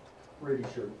 but I'm pretty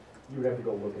sure you would have to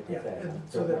go look at the Yeah, thing, and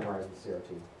don't so that- memorize the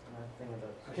CRT.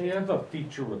 Okay, I have a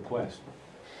feature request.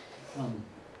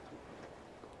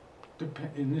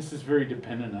 And this is very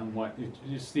dependent on what,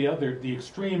 it's the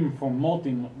extreme for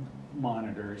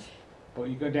multi-monitors, but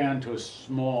you go down to a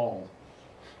small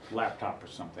laptop or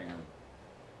something.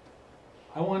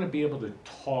 I want to be able to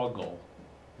toggle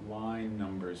line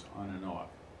numbers on and off.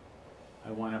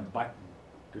 I want a button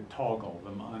to toggle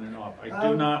them on and off. I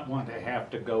do not want to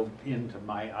have to go into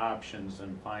my options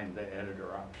and find the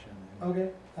editor option.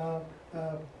 Okay.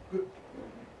 Good.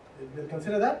 We'll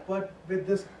consider that, but with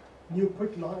this new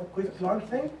quick launch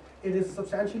thing, it is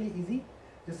substantially easy.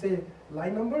 Just say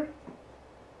line number.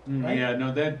 Right? Yeah,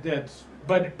 no, that's,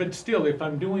 but still, if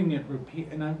I'm doing it repeat,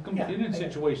 and I'm Yeah, in I get it.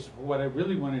 situations, what I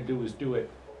really want to do is do it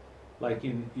like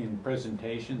in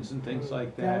presentations and things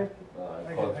like Yeah, that.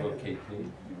 I Control get it. KK,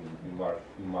 you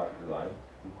mark the line.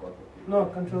 You control KK. No,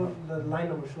 control the line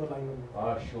number, show line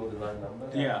number. Show the line number.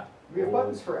 Yeah, We have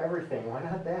buttons for everything, why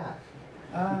not that?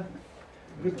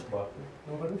 Good. But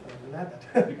No button, we'll add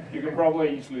that. You can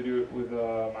probably easily do it with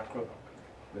a macro.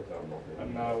 that are not there.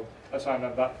 And now assign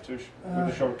that to with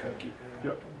the shortcut key.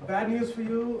 Bad news for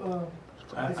you.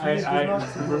 I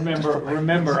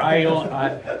remember I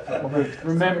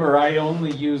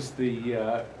only use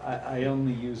the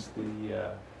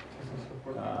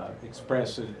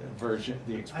Express version,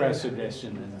 the Express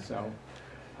edition, and so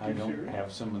I don't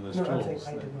have some of those No, I'm saying tools.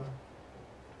 I did not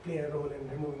play a role in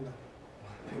removing that.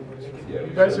 Yeah,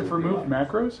 You guys have removed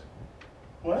macros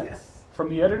What? Yes. from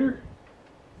the editor?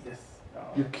 Yes.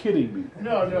 You're kidding me.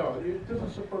 No, it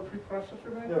doesn't support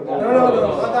preprocessor, man? No,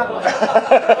 not that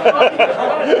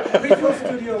one. Visual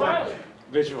Studio.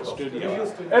 Visual Studio.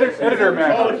 Editor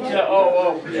macros.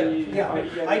 Yeah.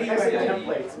 IDE IDE.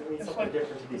 templates, it means something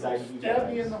different to these IDE Stab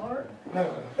me in guys. the heart? No.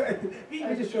 We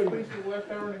just showed you. Squeeze the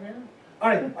left arrow in the hand? All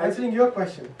right, answering your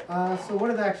question. So what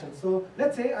are the actions? So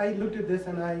let's say I looked at this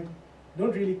and I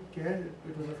don't really care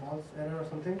if it was a false error or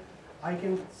something. I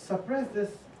can suppress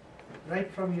this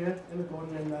right from here in the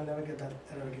code and I'll never get that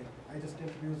error again. I just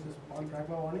introduce this on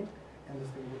pragma warning and this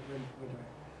thing went away.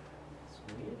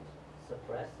 Sweet.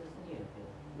 Suppress is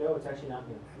new. No, it's actually not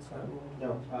new. It's not moving.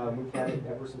 No, we've had it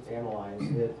ever since analyze.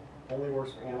 It only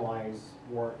works for analyze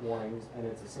warnings, and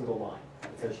it's a single line.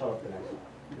 It says shut up the next line.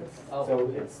 Oh.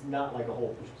 So it's not like a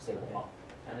whole single line.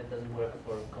 And it doesn't work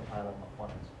for compiler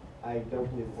ones. I don't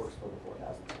believe it works for the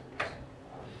 4000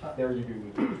 series. There you do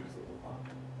need to use single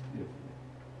line.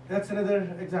 That's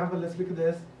another example. Let's look at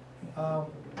this.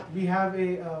 We have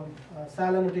a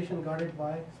SAL annotation guarded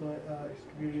by, so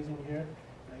we're using here,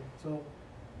 right? So,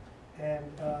 and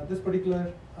this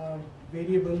particular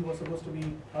variable was supposed to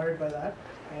be guarded by that,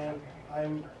 and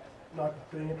I'm not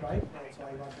doing it right, so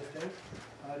I got this thing,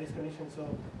 this condition. So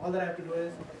all that I have to do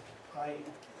is I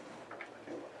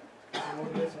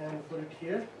remove this and put it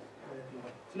here. So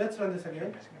let's run this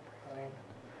again.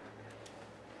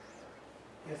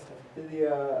 Yes, sir. Did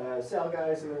the SAL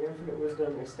guys in their infinite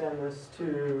wisdom extend this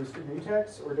to string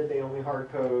mutex, or did they only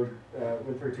hard code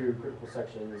Win32 critical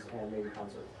sections and maybe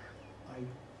consort? I'm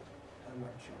not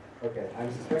sure. Okay,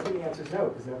 I'm suspecting the answer is no,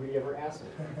 because nobody ever asked me.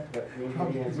 But maybe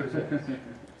the answer is yes.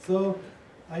 So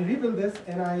I rebuild this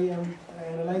and I am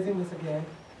analyzing this again,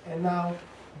 and now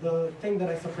the thing that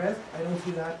I suppressed, I don't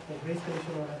see that. The grace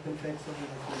condition has been fixed, so we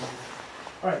don't see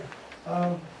it. All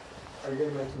right. Are you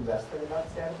going to mention the best thing about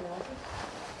static analysis?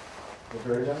 The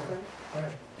very best thing? All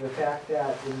right. The fact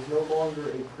that it is no longer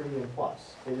a premium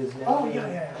plus. It is now Oh,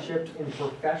 yeah. shipped in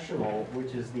professional,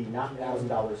 which is the not $1,000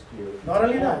 SKU. Not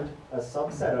only that. And a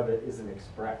subset of it is an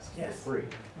express Yes. for free.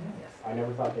 Yes. I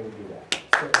never thought they would do that.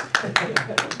 So,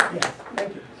 yes,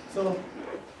 thank you. So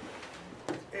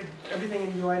everything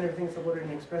in UI and everything is supported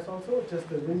in Express also, just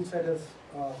the rule set is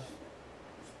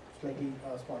slightly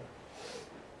smart.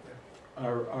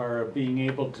 Are being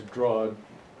able to draw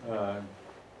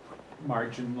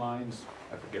margin lines,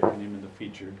 I forget the name of the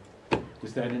feature,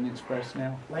 is that in Express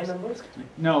now? Line numbers?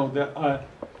 No,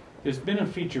 there's been a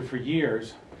feature for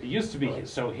years. It used to be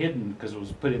so hidden because it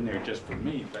was put in there just for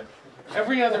me, but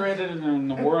every other editor in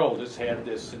the world has had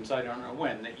this since I don't know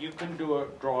when, that you can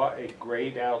draw a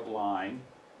grayed out line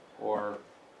or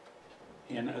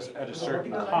at a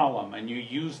certain column, and you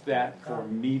use that for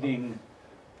meeting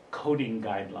coding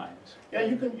guidelines. Yeah,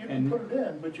 you can put it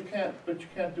in, but you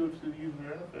can't do it through the user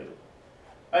interface.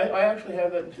 I actually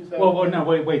have that in 2000. Well, no,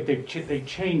 wait, they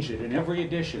changed it. In every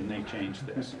edition, they changed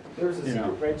this. There's a You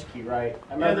know. secret reg key, right?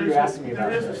 I Yeah, remember you asking me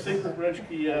about there is this. a secret reg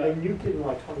key. They nuked it in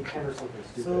like 2010 or something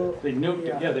stupid. So They nuked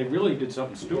it. Yeah, they really did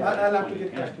something stupid. I'll have to in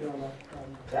get 2010. back to you on that.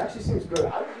 It actually seems good.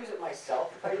 I would use it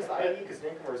myself if I use the IDE because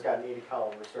Nincomer's got an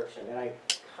 80-column restriction, and I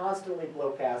constantly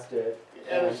blow past it.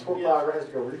 And Kumar has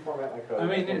to go reformat my code. I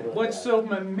mean, what's so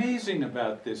amazing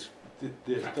about this,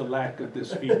 the lack of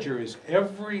this feature is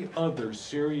every other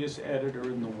serious editor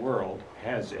in the world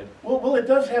has it. Well, it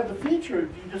does have the feature.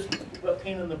 You just a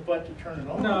pain in the butt to turn it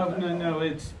on. No,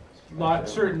 it's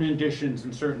certain editions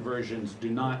and certain versions do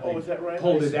not. Oh, is that right?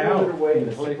 Pulled it out. away in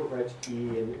and the play- secret reg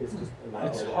key, and it's just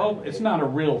It's not a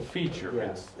real feature. Yeah.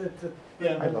 It's,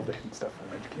 Yeah. I love the hidden stuff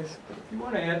on Edge keys. If you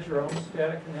want to add your own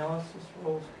static analysis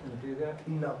rules, can you do that?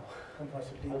 No,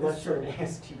 unfortunately. Unless you're an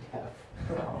STF.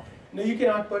 No. No, you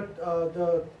cannot put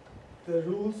the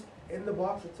rules in the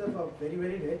box itself are very,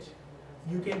 very rich.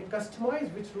 You can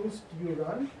customize which rules do you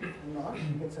run, not.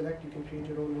 You can select, you can create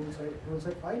your own rule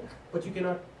set file, but you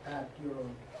cannot add your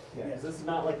own. Yeah, Yes. this is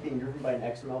not like being driven by an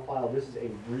XML file. This is a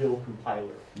real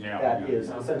compiler yeah. that yeah. is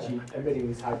essentially emitting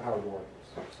these high-powered warnings.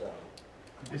 So.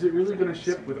 Is it really going to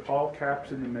ship with all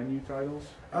caps in the menu titles?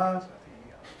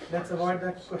 Let's avoid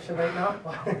that question right now.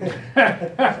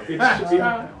 It's So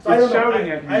I it's don't know. shouting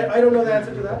at me. I don't know the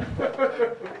answer to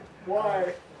that.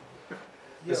 Why?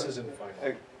 This isn't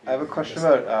fine. I have a question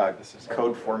about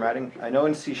code formatting. I know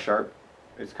in C#,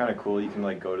 it's kind of cool. You can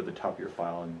like go to the top of your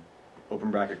file and open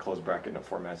bracket, close bracket, and it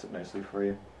formats it nicely for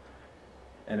you.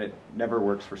 And it never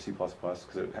works for C++ because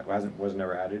it was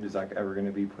never added. Is that ever going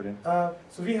to be put in? So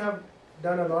we have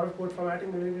done a lot of code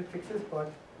formatting related fixes,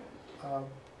 but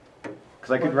Because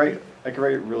I could write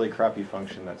a really crappy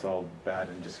function that's all bad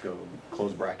and just go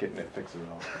close bracket and it fixes it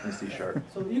all in C#.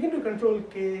 so you can do Control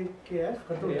KF.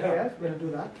 Control Yeah. KF will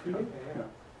do that for you.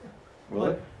 Will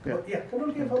it? But yeah,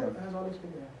 Control KF has always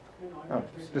been there. Oh,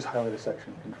 Just highlight a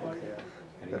section, Control K.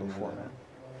 That'll format.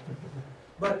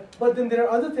 But then there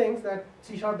are other things that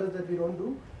C# does that we don't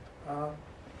do.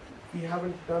 We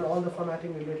haven't done all the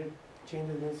formatting related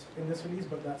changes in this release,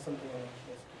 but that's something I want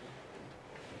to do.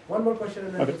 One more question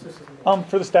and then Okay. we'll switch to something.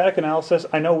 For the static analysis,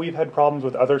 I know we've had problems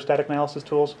with other static analysis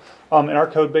tools. In our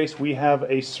code base, we have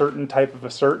a certain type of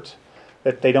assert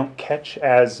that they don't catch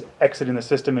as exiting the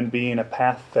system and being a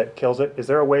path that kills it. Is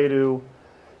there a way to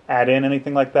add in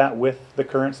anything like that with the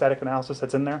current static analysis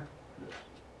that's in there?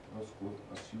 That's good.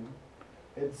 Assume.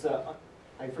 It's,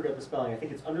 I forget the spelling, I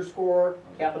think it's underscore,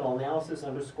 capital analysis,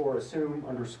 underscore, assume,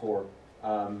 underscore.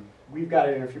 We've got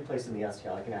it in a few places in the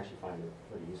STL, I can actually find it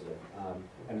pretty easily.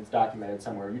 And it's documented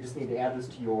somewhere. You just need to add this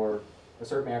to your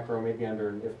assert macro, maybe under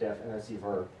an if-def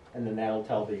NSE-ver, and then that'll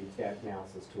tell the static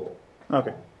analysis tool.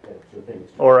 Okay. That your thing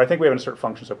is Or I think we have an assert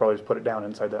function, so probably just put it down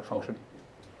inside that function.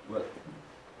 Well,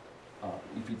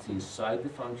 if it's inside the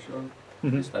function,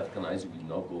 Mhm. the static analysis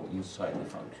will not go inside the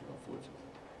function, unfortunately.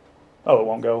 Oh, it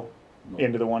won't go No,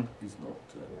 into the one? It's not.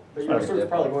 But your Okay. assert's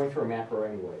probably going through a macro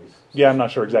anyways. Yeah, I'm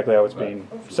not sure exactly how it's being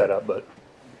set up, but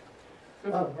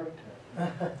That's a hard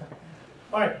task.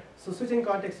 All right, so switching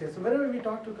context here. So whenever we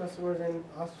talk to customers and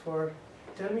ask for,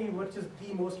 tell me what is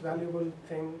the most valuable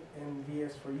thing in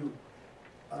VS for you,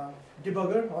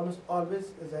 debugger almost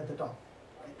always is at the top,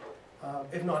 right?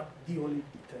 If not the only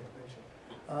thing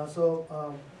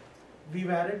mentioned. We've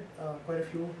added quite a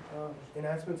few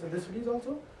enhancements in this release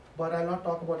also, but I'll not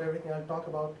talk about everything. I'll talk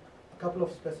about a couple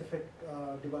of specific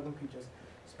debugging features,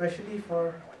 especially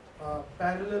for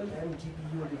parallel and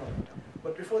GPU debugging.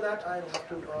 But before that, I have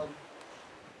to,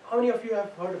 how many of you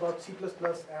have heard about C++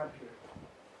 AMP here?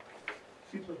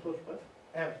 C++ what?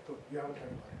 AMP, good, you haven't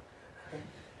heard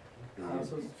about it.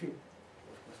 So it's few.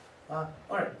 All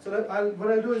right, so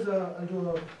what I'll do is I'll do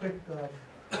a quick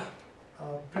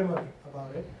primer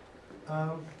about it.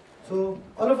 So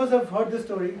all of us have heard this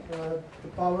story, the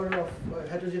power of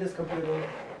heterogeneous computing.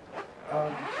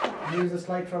 Here's a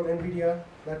slide from NVIDIA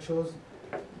that shows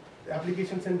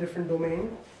applications in different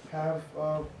domains have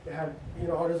had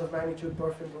orders of magnitude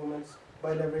perf improvements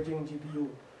by leveraging GPU.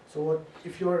 So what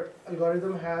if your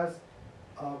algorithm has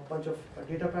a bunch of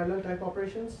data parallel type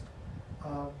operations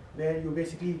where you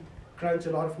basically crunch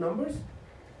a lot of numbers,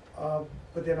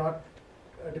 but they're not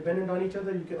dependent on each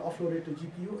other, you can offload it to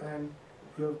GPU and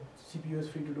your CPU is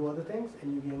free to do other things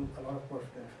and you gain a lot of perf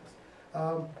benefits.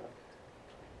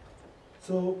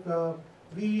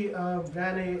 We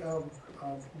ran a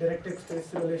DirectX space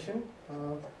simulation,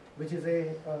 which is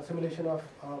a simulation of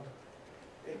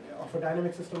a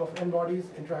dynamic system of n bodies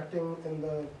interacting in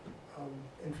the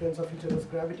influence of each other's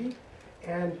gravity.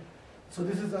 And so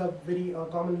this is a very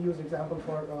commonly used example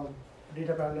for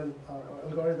data parallel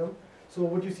algorithm. So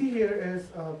what you see here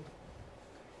is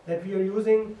that we are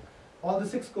using all the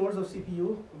 6 cores of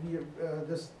CPU.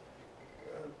 This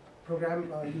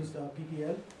program used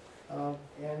PPL,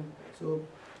 and so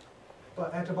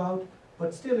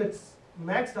but still it's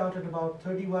maxed out at about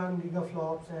 31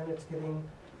 gigaflops, and it's getting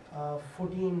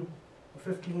 14 or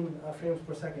 15 frames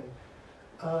per second.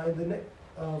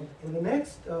 In the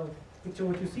next picture,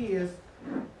 what you see is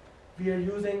we are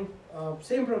using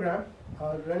same program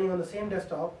running on the same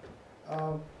desktop,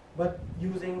 but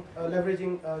using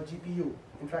leveraging GPU.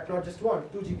 In fact, not just one,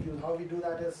 2 GPUs. How we do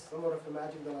that is somewhat of the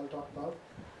magic that I'll talk about.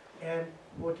 And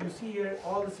what you see here,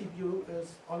 all the CPU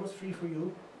is almost free for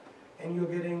you, and you're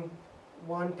getting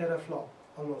 1 teraflop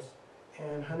almost,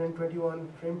 and 121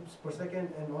 frames per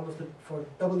second, and almost for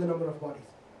double the number of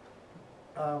bodies.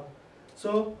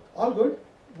 So all good.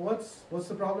 What's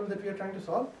the problem that we are trying to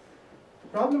solve? The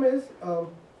problem is,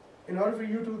 in order for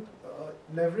you to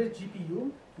leverage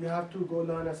GPU, you have to go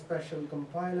learn a special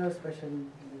compiler, special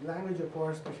language, of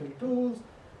course, special tools,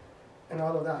 and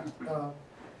all of that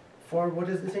for what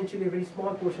is essentially a very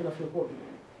small portion of your code,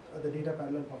 the data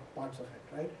parallel parts of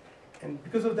it, right? And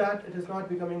because of that, it is not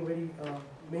becoming very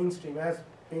mainstream as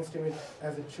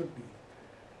it should be.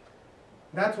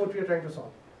 That's what we are trying to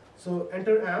solve. So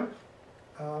enter AMP.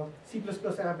 C++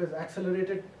 AMP is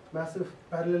accelerated massive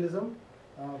parallelism.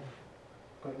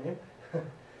 Got a name.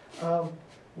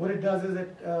 What it does is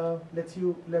it lets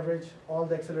you leverage all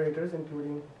the accelerators,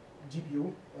 including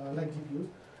GPU, like GPUs.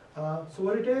 So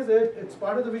what it is, it's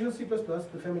part of the Visual C++,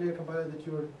 the familiar compiler that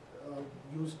you are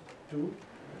used to.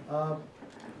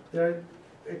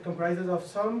 It comprises of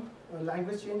some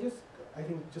language changes, I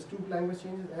think just 2 language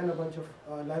changes, and a bunch of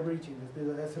library changes. These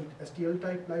are STL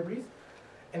type libraries,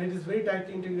 and it is very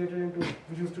tightly integrated into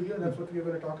Visual Studio. That's what we're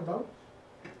going to talk about.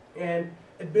 And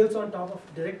it builds on top of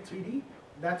Direct3D.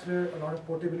 That's where a lot of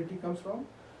portability comes from.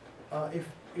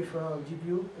 If a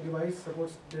GPU device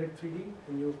supports Direct3D,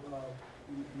 then you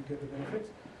get the benefits.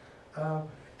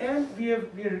 And we have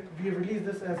released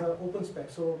this as an open spec,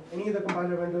 so any other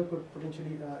compiler vendor could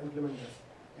potentially implement this,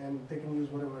 and they can use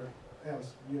whatever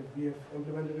else. We have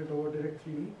implemented it over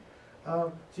Direct3D.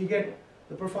 So you get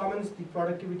the performance, the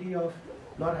productivity of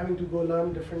not having to go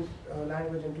learn different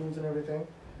language and tools and everything,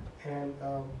 and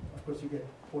of course you get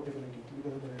portability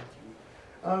because of the registry.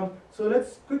 So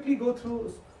let's quickly go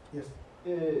through. Yes.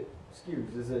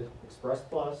 Excuse, is it Express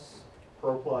Plus,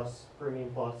 Pro Plus, Premium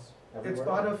Plus? Everywhere? It's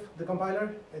part of the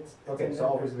compiler. It's Okay, in so there.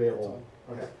 always available.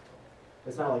 It's Okay.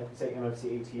 It's not like, say, MFC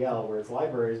ATL, where it's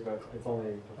libraries, but it's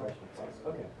only Professional Plus.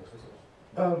 Okay.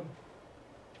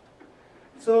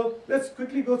 So let's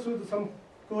quickly go through some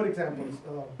code examples.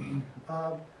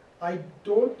 I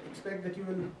don't expect that you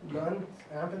will learn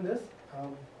AMP in this,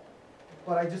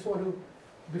 but I just want to,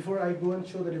 before I go and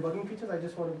show the debugging features, I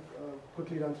just want to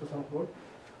quickly run through some code.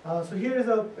 So here is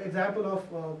an example of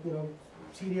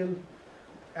serial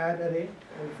add array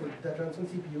that runs on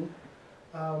CPU.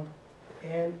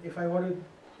 And if I want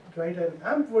to write an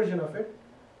AMP version of it,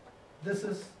 this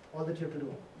is all that you have to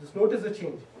do. Just notice the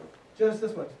change. Just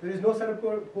this much. There is no setup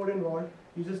code involved.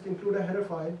 You just include a header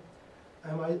file,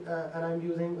 and I'm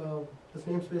using this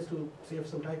namespace to save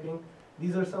some typing.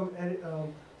 These are some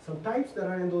types that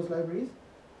are in those libraries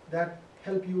that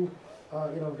help you,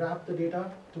 wrap the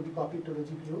data to be copied to the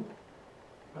GPU.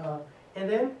 And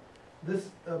then this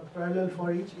parallel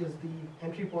for each is the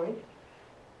entry point.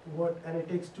 And it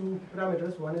takes two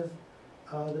parameters. One is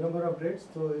the number of grids.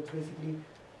 So it's basically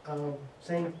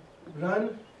saying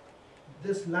run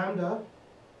this lambda,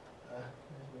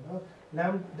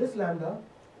 this lambda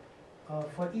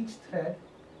for each thread,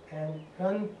 and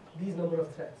run these number of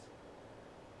threads.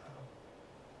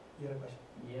 You have a question?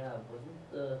 Yeah,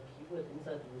 wasn't the keyword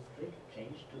inside the restrict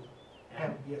changed to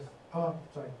AMP, yes. Oh,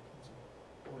 sorry.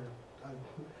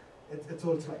 It's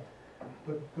old slide.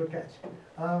 Good catch.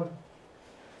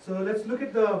 So let's look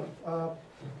at the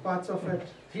parts of it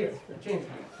here. Change.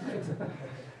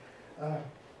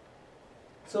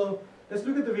 So let's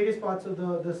look at the various parts of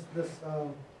this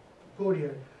code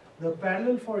here. The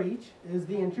parallel for each is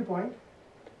the entry point.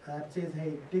 That says,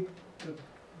 hey, take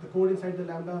the code inside the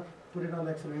lambda, put it on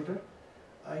the accelerator.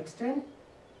 Extend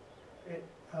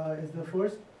is the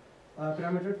first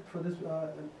parameter for this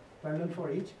parallel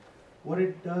for each. What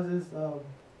it does is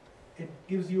it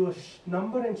gives you a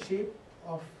number and shape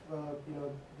of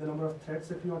the number of threads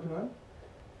that you want to run.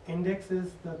 Index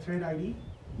is the thread ID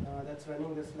that's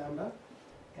running this lambda,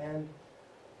 and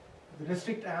the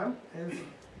restrict amp is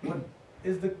what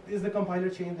is the compiler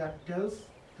chain that tells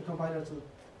the compiler. So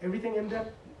everything in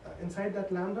that inside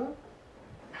that lambda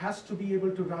has to be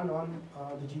able to run on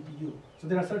the GPU. So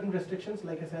there are certain restrictions.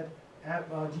 Like I said,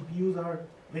 GPUs are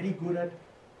very good at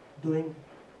doing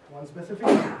one specific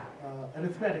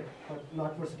arithmetic, but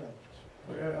not versatile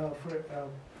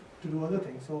to do other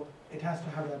things. So it has to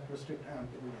have that restrict amp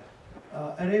in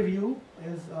there. Array view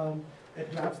is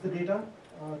it wraps the data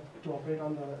to operate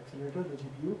on the accelerator, the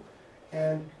GPU,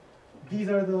 and these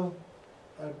are the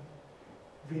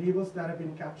variables that have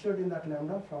been captured in that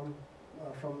lambda from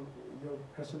your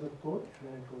rest of the code, and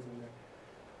then it goes in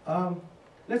there.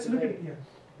 Let's look at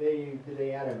Did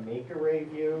they add a make array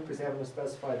view? Because having to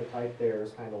specify the type there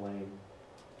is kind of lame.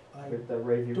 With the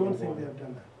array view don't think they have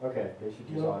done that. Okay, they should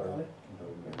Do use you know auto. about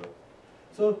it?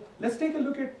 So let's take a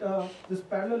look at this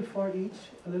parallel for each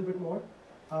a little bit more.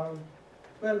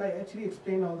 Well, I actually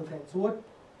explained all the things. So what?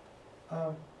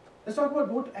 Let's talk about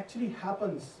what actually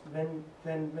happens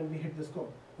when we hit this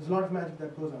code. There's a lot of magic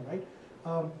that goes on, right?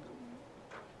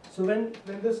 So when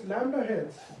this lambda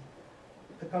hits,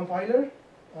 the compiler,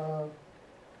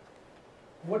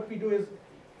 what we do is,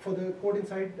 for the code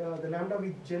inside the lambda,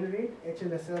 we generate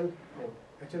HLSL code.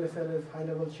 HLSL is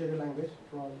high-level shared language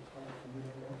for all you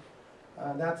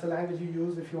know. That's a language you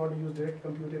use if you want to use direct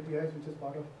compute APIs, which is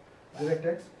part of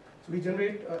DirectX. So we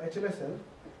generate HLSL,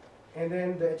 and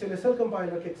then the HLSL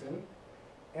compiler kicks in,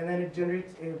 and then it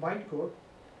generates a bytecode.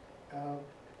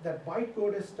 That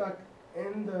bytecode is stuck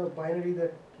in the binary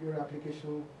that your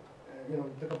application,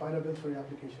 the compiler builds for your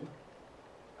application.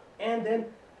 And then,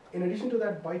 in addition to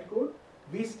that bytecode,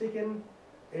 we stick in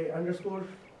a underscore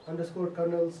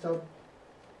kernel stub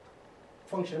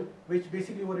function, which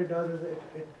basically what it does is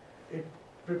it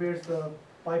prepares the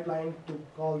pipeline to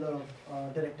call the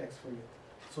DirectX for you,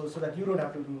 so that you don't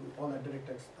have to do all that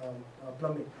DirectX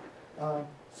plumbing.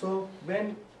 So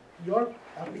when your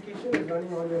application is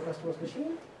running on your customer's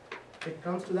machine, it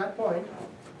comes to that point,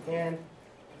 and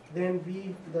then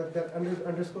that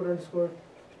underscore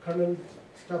kernel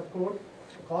stub code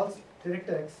calls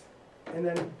DirectX, and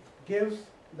then gives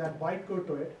that bytecode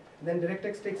to it, and then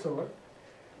DirectX takes over,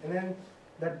 and then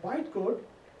that bytecode,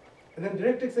 and then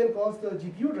DirectX then calls the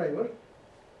GPU driver,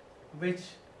 which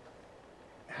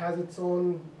has its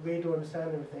own way to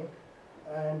understand everything,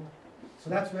 and so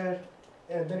that's where,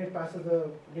 and then it passes the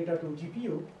data to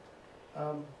GPU,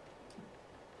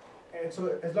 And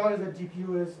so as long as the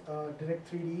GPU is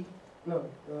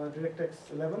DirectX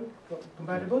 11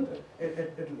 compatible,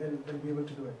 it'll be able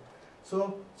to do it.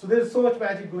 So there's so much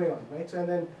magic going on, right? So and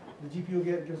then the GPU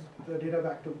gives the data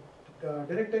back to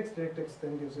DirectX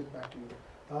then gives it back to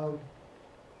you.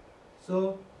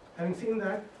 So having seen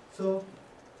that, so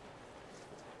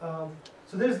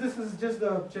this is just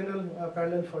the general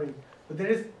parallel for you. But there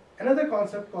is another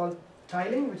concept called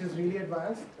tiling, which is really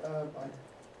advanced.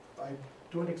 I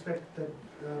don't expect that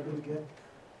we'll get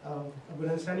a good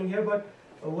understanding here, but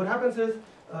what happens is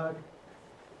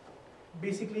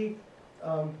basically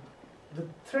the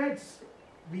threads,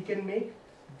 we can make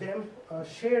them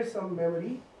share some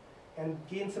memory and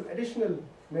gain some additional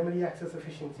memory access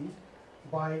efficiencies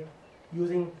by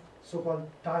using so-called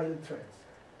tile threads.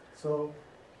 So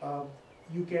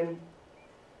you can,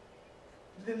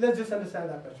 let's just understand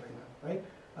that much right now, right?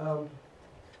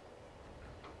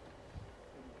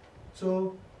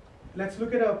 So let's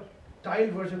look at a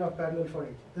tile version of parallel for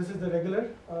each. This is the regular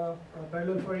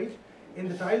parallel for each. In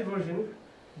the tile version,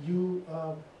 you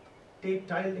take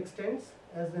tile extents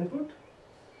as the input,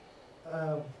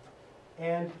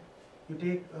 and you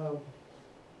take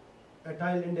a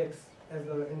tile index as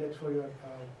the index for your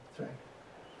thread.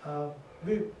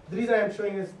 The reason I'm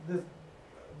showing is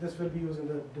this will be used in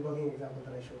the debugging example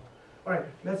that I showed. All right,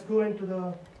 let's go into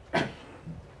the.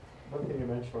 One thing you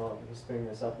mentioned while I'm just spinning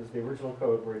this up is the original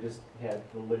code where it just had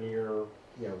the linear,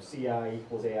 CI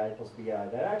equals AI equals BI.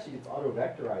 That actually gets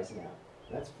auto-vectorized now.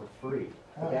 That's for free.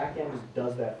 The back end just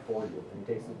does that for you and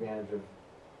takes advantage of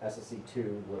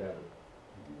SSE2, whatever.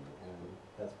 And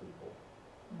that's pretty cool.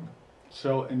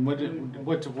 So, and what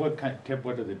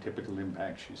are the typical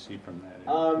impacts you see from that?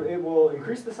 It will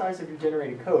increase the size of your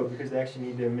generated code because they actually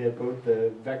need to emit both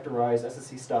the vectorized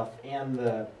SSE stuff and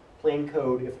the plain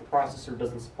code if the processor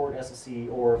doesn't support SSE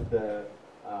or if the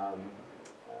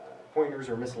pointers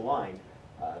are misaligned.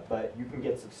 But you can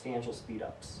get substantial speed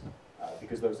ups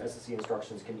because those SSE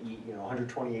instructions can eat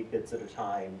 128 bits at a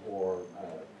time or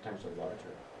potentially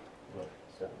larger.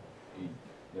 So.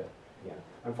 Yeah.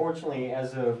 Unfortunately,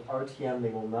 as of RTM,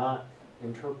 they will not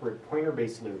interpret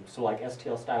pointer-based loops, so like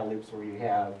STL-style loops where you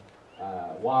have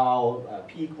while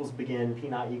P equals begin, P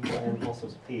not equal, N plus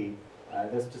P.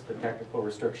 That's just a technical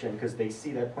restriction because they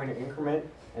see that pointer increment,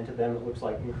 and to them it looks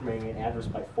like incrementing an address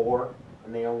by 4,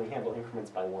 and they only handle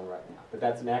increments by 1 right now. But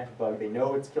that's an active bug. They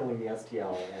know it's killing the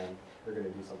STL, and they're going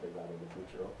to do something about it in the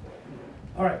future.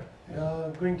 All right,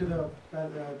 going to the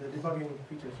debugging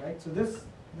features, right? So this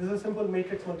is a simple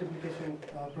matrix multiplication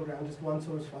program, just one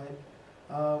source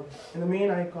file. In the main,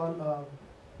 I call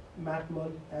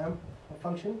matmul amp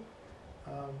function,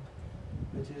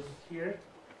 which is here,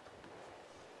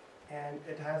 and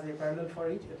it has a parallel for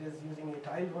each. It is using a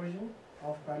tile version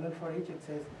of parallel for each. It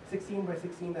says 16 by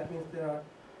 16. That means there are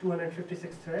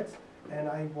 256 threads, and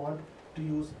I want to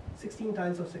use 16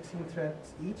 tiles of 16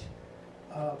 threads each.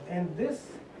 And this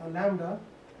lambda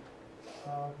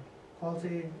calls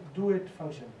a doit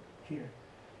function here,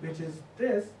 which is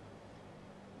this,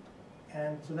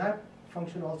 and so that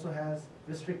function also has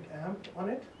restrict amp on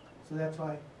it, so that's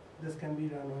why this can be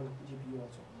run on GPU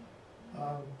also.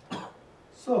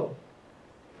 So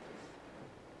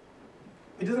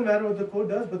it doesn't matter what the code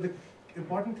does, but the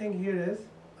important thing here is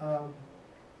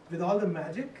with all the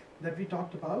magic that we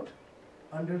talked about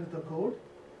under the code,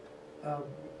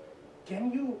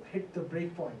 can you hit the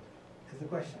breakpoint is the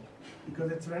question,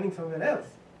 because it's running somewhere else.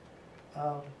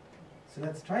 So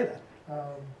let's try that.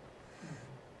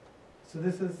 So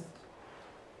this is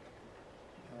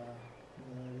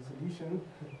the resolution.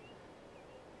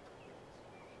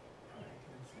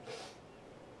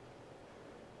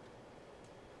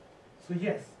 So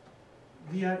yes,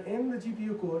 we are in the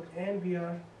GPU code, and we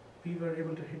were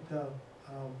able to hit the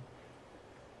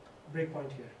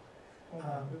breakpoint here.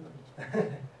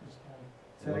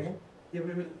 Say that again? Yeah,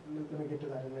 we will. Let me get to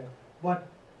that in a minute. But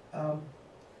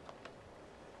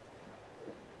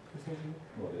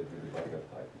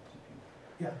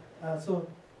yeah.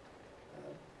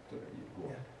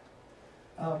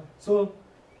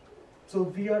 So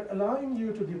we are allowing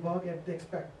you to debug at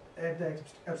the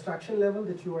abstraction level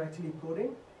that you are actually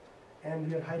coding, and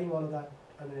we are hiding all of that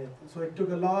underneath. So it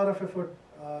took a lot of effort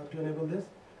to enable this.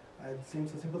 It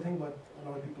seems a simple thing, but a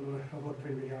lot of people are worked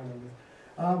very hard on this.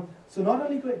 So not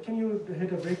only can you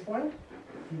hit a breakpoint,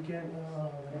 you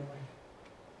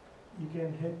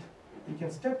can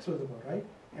step through the code, right?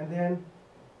 And then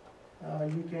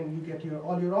you get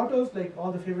all your autos, like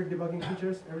all the favorite debugging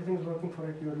features. Everything is working for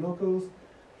it. Your locals,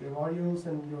 your modules,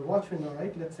 and your watch window,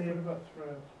 right? Let's say. What about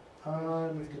threads?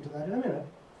 Let's get to that in a minute.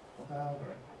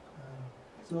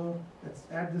 So let's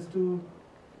add this to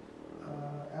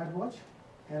add watch,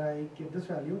 and I give this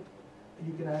value.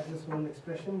 You can add this whole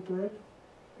expression to it,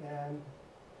 and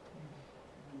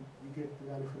you get the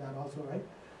value for that also, right?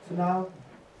 So now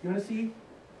you want to see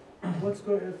what's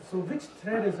going. So which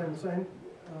thread is in?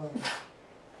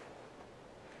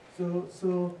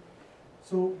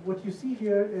 So what you see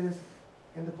here is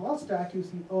in the call stack. You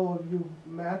see, oh, you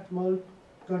math mul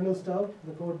kernel stub,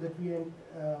 the code that we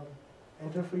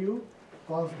enter for you,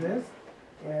 calls this,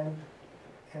 and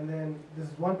then this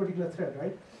is one particular thread,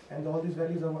 right? And all these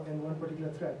values are in one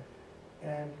particular thread.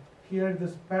 And here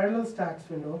this parallel stacks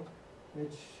window,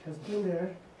 which has been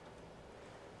there,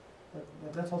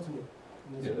 but that's also new.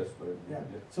 Yeah, that's right. Yeah.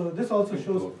 So this also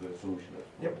shows. The solution as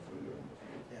well, Yep. so you're in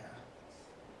the- Yeah.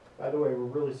 By the way,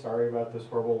 we're really sorry about this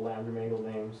horrible lambda mangled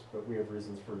names, but we have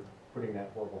reasons for putting that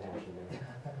horrible hash in there.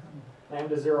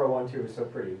 Lambda 012 is so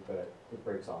pretty, but it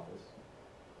breaks office.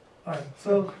 All right.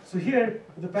 So here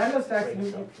the parallel stacks.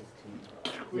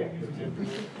 Yeah.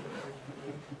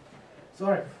 So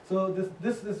all right. So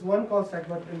this is one call stack,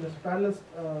 but in this parallel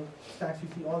stacks, you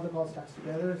see all the call stacks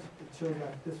together. It shows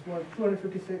that this one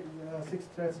 256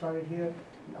 threads started here.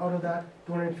 And out of that,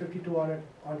 252 are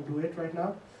on do it right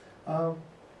now.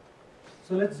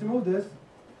 So let's remove this.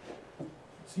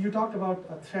 So you talked about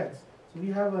threads. So we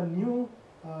have a new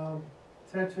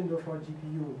threads window for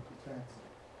GPU threads.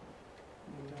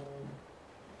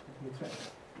 GPU threads.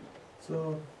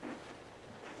 So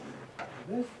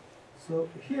this. So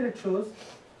here it shows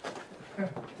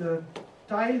the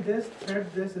tile this,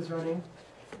 thread this is running,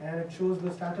 and it shows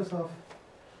the status of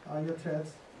your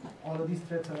threads. All of these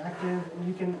threads are active, and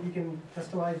you can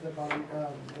customize the column,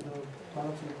 the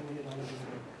columns so you can get all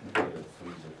of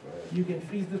these. You can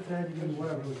freeze the thread, you can do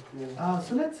whatever.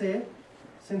 So let's say,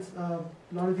 since a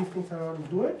lot of these things are on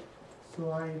do it,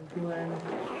 so I go and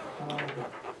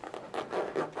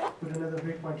put another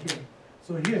breakpoint here.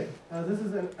 So here, this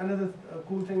is another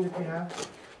cool thing that we have.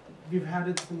 We've had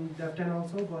it in Dev 10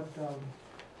 also, but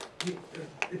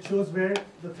it shows where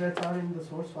the threads are in the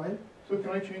source file. So can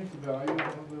I change the value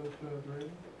of the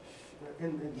variable?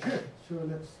 In here, sure.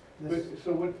 Let's.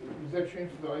 So what does that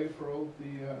change the value for all of the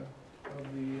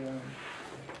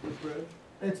thread?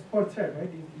 It's per thread,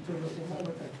 right? Each of those things are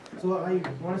per thread. So I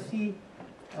want to see.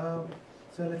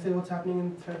 So let's say what's happening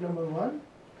in thread number 1,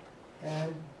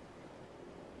 and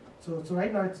so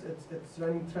right now it's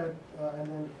running thread, and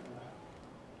then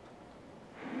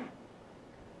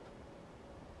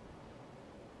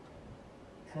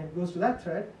it goes to that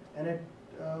thread, and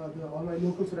all my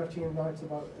locals would have changed. Now it's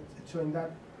showing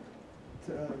that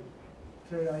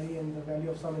thread ID and the value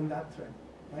of sum in that thread,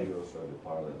 right? You also have the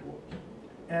parallel watch.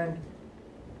 And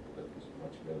That is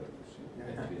much better to see.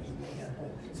 yeah.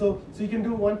 So you can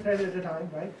do one thread at a time,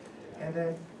 right? And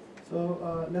then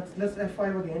let's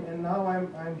F5 again, and now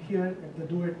I'm here at the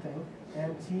do it thing,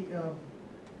 and see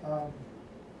my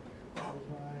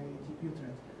GPU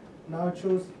threads. Now it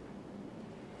shows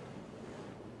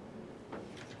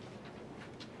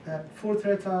that 4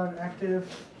 threads are active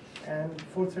and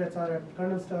 4 threads are at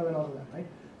kernel stub and all of that, right?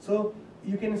 So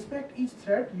you can inspect each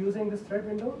thread using this thread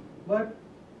window, but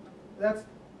that's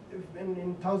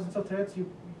in thousands of threads,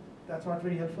 that's not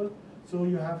very helpful. So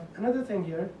you have another thing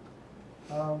here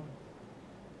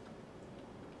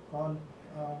called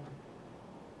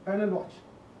parallel watch.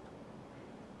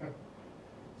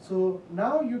 So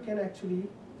now you can actually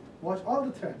watch all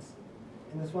the threads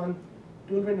in this one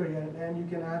tool window here, and you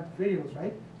can add variables,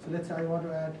 right? So let's say I want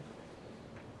to add,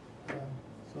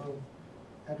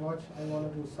 add watch, I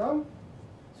want to do sum.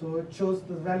 So it shows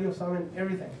the value of sum in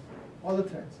everything, all the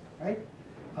threads, right?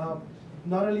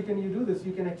 Not only can you do this,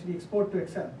 you can actually export to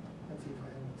Excel. Let's see if I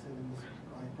have Excel in this.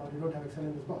 I probably don't have Excel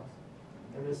in this box.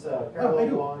 And this I parallel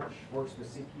do. launch works with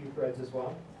CPU threads as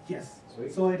well? Yes.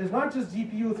 Sweet. So it is not just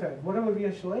GPU thread. Whatever we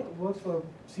are showing works for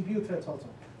CPU threads also.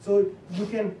 So you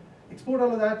can export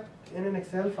all of that in an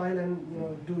Excel file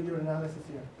and do your analysis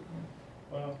here.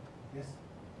 Wow. Yes.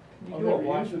 Can I've you do a never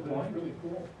watch used it, but point? it's really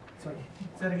cool. Sorry.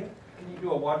 Say that again. Can you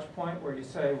do a watch point where you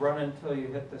say run until you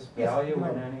hit this Yes, value no.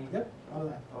 in any? Yep. All of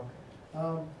that.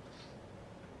 Okay.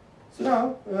 So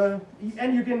now,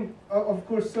 and you can of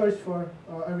course search for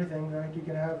everything, right? You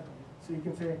can have, so you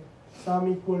can say sum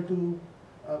equal to.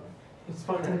 It's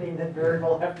fun to name that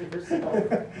variable after yourself.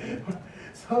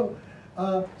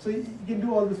 So you can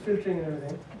do all this filtering and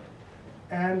everything,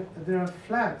 and there are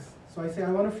flags. So I say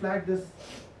I want to flag this,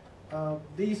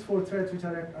 these 4 threads which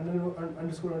are at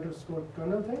underscore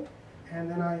kernel thing, and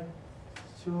then I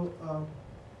show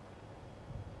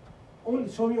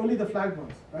show me only the flagged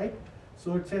ones, right?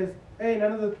 So it says, hey,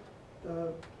 none of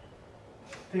the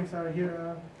things are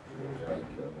here.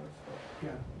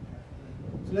 Yeah.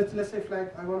 So let's say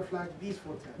I want to flag these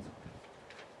 4 threads,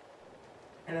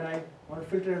 and then I want to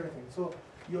filter everything. So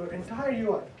your entire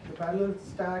UI, the parallel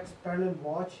stacks, parallel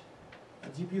watch,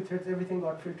 GPU threads, everything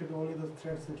got filtered to only those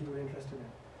threads that you were interested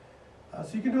in.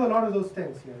 So you can do a lot of those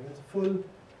things here. It's full,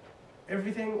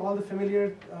 everything, all the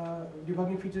familiar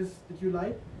debugging features that you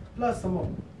like, plus some more.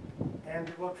 And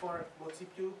they work for both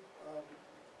CPU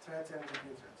threads and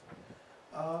GPU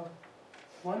threads.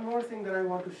 One more thing that I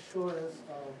want to show is,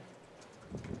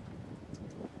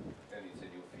 And it's a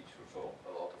new feature, so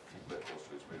a lot of feedback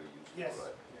also is very useful, yes,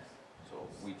 right? yes. So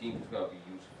we think it's going to be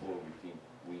useful. We think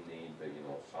we need,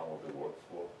 some of the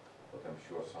workflow, but I'm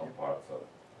sure some parts are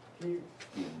still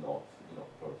not,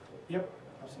 perfect. Yep,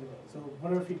 absolutely. So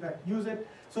whatever feedback, use it.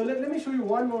 So let me show you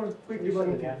one more quick Can you show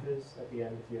the debugging. nav is at the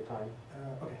end if you have time?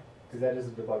 Okay. Because that is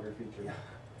a debugger feature.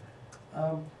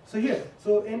 So here,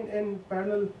 so in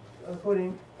parallel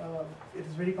coding, it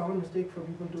is a very common mistake for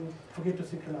people to forget to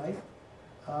synchronize.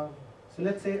 So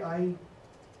let's say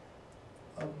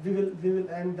we will,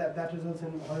 and that results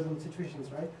in horrible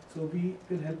situations, right? So we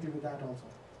will help you with that also.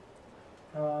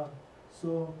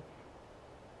 So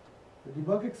the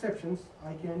debug exceptions,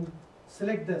 I can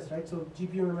select this, right? So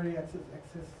GPU memory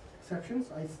access exceptions,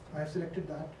 I have selected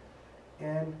that,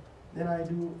 and then I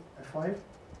do F5.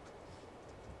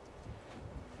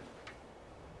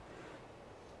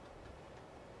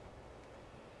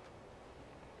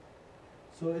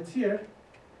 So it's here,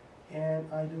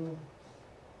 and I do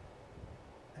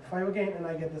F5 again, and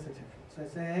I get this exception. So I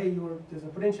say, hey, there's a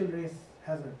potential race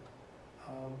hazard,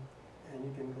 and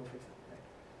you can go fix it.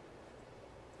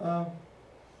 Right?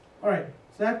 All right.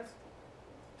 So that's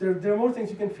there are more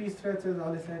things you can freeze threads, as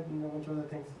Ali said, and a bunch of other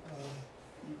things.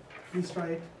 Please try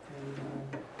it and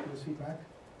give us feedback.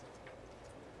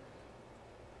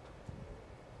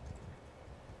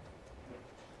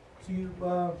 So you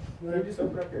Can you just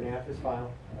open up your NAFIS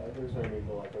file? There's no need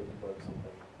to like debug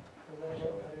something.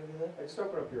 I just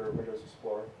open up your Windows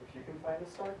Explorer. If you can find the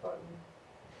start button.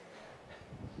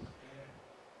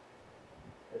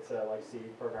 It's like C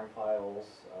program files,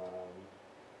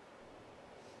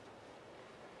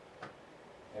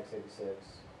 x86.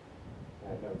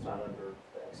 No, it's not under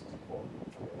the x64.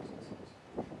 Under x86.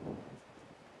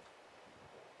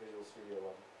 Visual Studio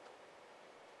 11.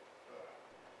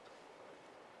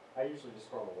 I usually just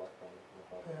scroll on the left one.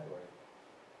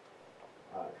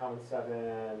 Common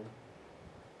 7,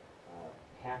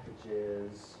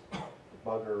 packages,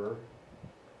 debugger,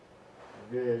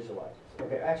 visualizers.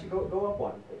 Okay, actually go up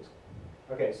one, please.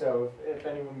 Okay, so if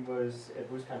anyone was at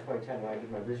BoostCon 2010 when I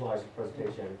did my visualizer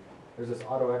presentation, there's this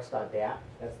autox.dat,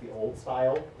 that's the old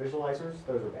style visualizers,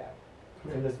 those are bad.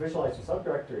 In this visualizer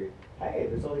subdirectory, hey,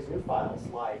 there's all these new files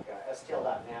like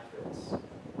stl.natviz.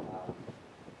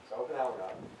 So open that one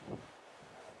up.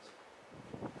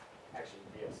 Actually,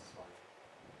 VS is fine.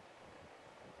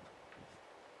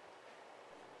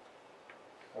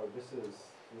 Oh, this is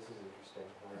interesting.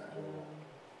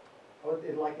 Oh,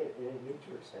 it moved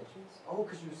to extensions? Oh,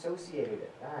 because you associated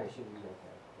it. I should use that.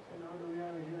 Now do we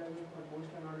have visualizer for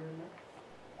BoostCon order in there?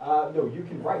 No, you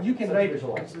can write. You can write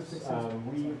visualizers.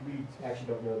 We actually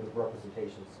don't know the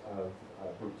representations of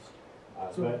Boost.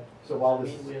 So while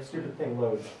this stupid thing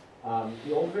loads,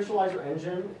 the old visualizer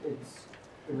engine,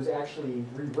 it was actually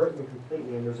rewritten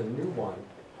completely, and there's a new one.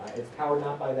 It's powered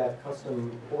not by that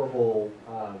custom horrible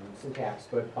syntax,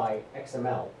 but by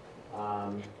XML.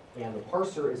 And the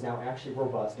parser is now actually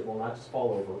robust. It will not just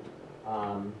fall over.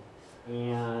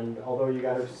 And although you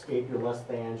got to escape your less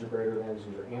thans, your greater thans,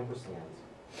 and your ampersands,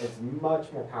 it's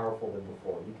much more powerful than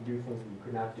before. You can do things that you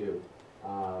could not do.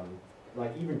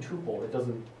 Like even tuple, it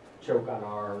doesn't choke on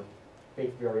our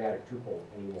fake variadic tuple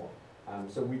anymore.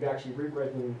 So we've actually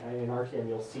rewritten in RTM,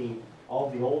 you'll see all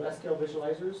of the old STL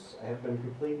visualizers have been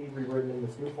completely rewritten in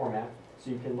this new format. So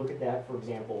you can look at that for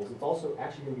examples. It's also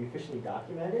actually going to be officially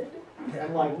documented.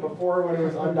 Unlike before when it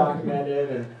was undocumented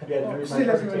and you had to read my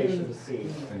presentation to see.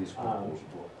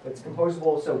 It's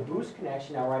composable, so Boost can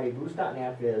actually now write a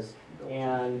boost.natviz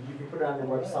and you can put it on their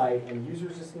website and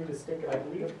users just need to stick it, I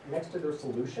believe, next to their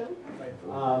solution.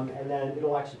 And then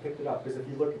it'll actually pick it up. Because if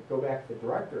you go back to the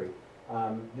directory,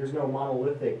 there's no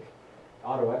monolithic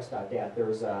autox.dat.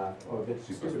 There's the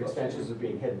stupid extensions are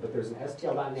being hidden, but there's an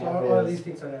stl.natviz. So all these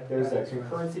things are there. There's a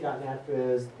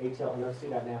concurrency.natviz,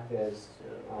 atlnfc.natviz.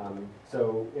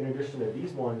 So in addition to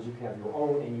these ones, you can have your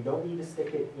own, and you don't need to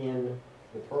stick it in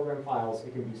the program files.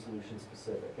 It can be solution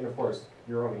specific, and of course,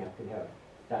 your own app can have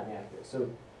 .natviz. So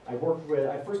I worked with.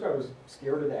 At first, I was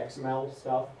scared of the XML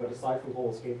stuff, but aside from the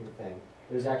whole escaping thing,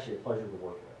 it was actually a pleasure to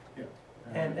work with.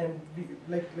 And and we,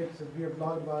 like I said, we have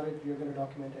blogged about it, we are gonna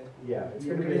document it. Yeah, it's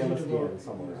We gonna be encourage you to go- MSDN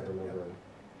somewhere, I remember.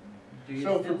 Do you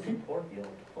So still for peop- support the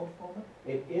old format?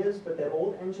 It is, but that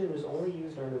old engine is only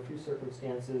used under a few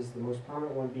circumstances, the most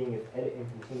prominent one being if edit and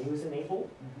continue is enabled.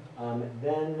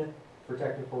 Then, for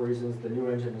technical reasons, the new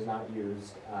engine is not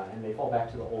used, and they fall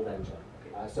back to the old engine.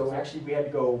 So actually, we had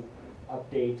to go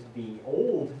update the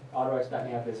old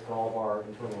AutoX.nav for all of our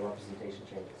internal representation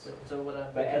changes. So what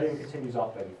I'm. But edit and continues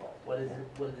off by default. What is it,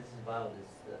 what this is about is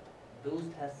that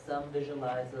Boost has some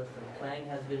visualizers and Clang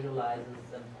has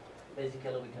visualizers and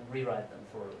basically we can rewrite them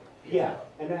for. Yeah,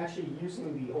 and actually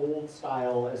using the old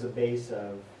style as a base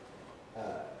of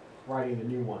writing the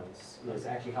new ones is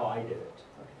actually how I did it.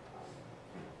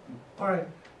 All right,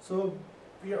 so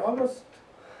we are almost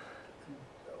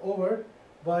over,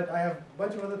 but I have a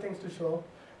bunch of other things to show.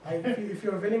 If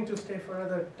you're willing to stay for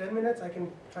another 10 minutes, I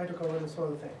can try to cover this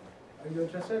whole thing. Are you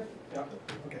interested? Yeah.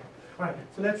 Okay. All right.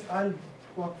 So I'll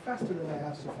walk faster than I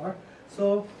have so far.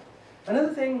 So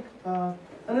another thing,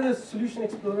 another Solution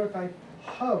Explorer type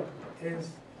hub is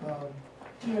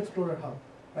Team Explorer Hub,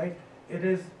 right? It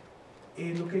is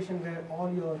a location where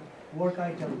all your work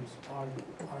items are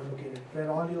located,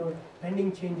 where all your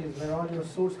pending changes, where all your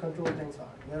source control things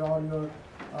are, where all your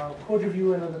code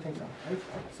review and other things are, right?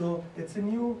 So it's a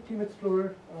new Team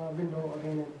Explorer window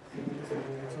again in this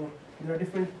area. So there are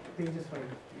different pages for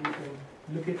it. You can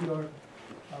look at your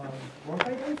work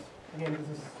items. Again,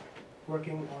 this is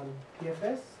working on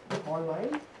TFS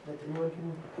online that anyone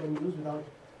can use without,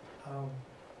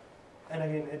 and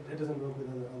again, it doesn't work with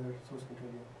other source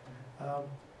control yet.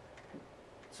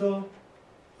 So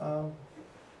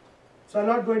I'm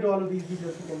not going to all of these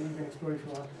details. You can explore if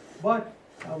you want. But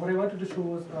what I wanted to show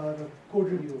was the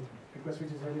code review request,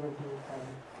 which is relevant to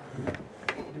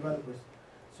developers.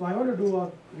 So I want to do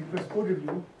a request code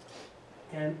review,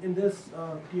 and in this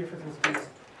TFS instance,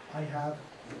 I have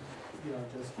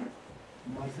just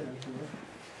myself here.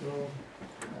 So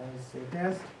I say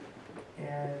test,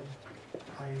 and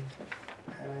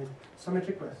I submit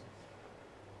request.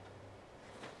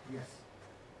 Yes.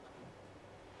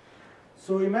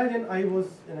 So imagine I was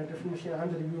in a different machine.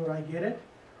 I'm the reviewer. I get it.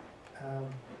 So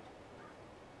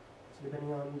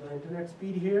depending on the internet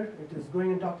speed here, it is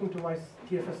going and talking to my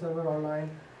TFS server online,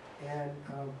 and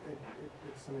it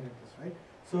submitted this, right?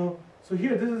 So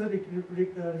here, this is a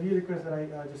review request that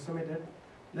I just submitted.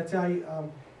 Let's say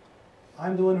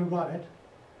I'm the one who got it.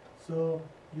 So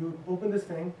you open this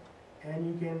thing, and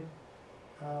you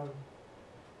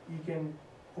can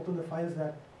open the files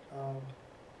that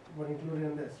were included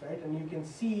in this, right? And you can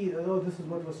see, oh, this is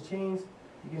what was changed.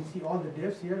 You can see all the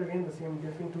diffs here. Again, the same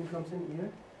diffing tool comes in here,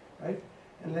 right?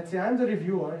 And let's say I'm the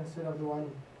reviewer instead of the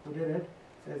one who did it.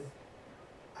 It says,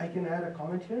 I can add a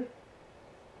comment here,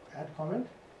 add comment,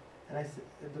 and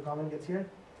if the comment gets here,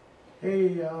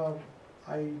 hey,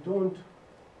 I don't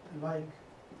like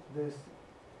this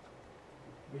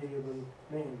variable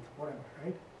name, whatever,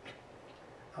 right?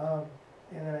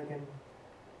 And then I can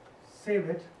save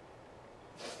it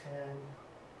and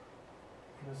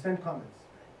send comments.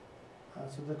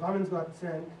 So the comments got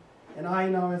sent, and I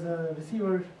now as a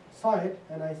receiver saw it,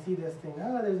 and I see this thing,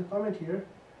 there's a comment here,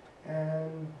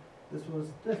 and this was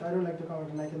this, I don't like the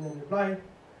comment, and I can then reply,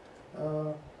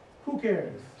 who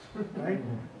cares, right?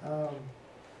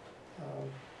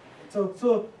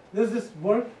 So there's this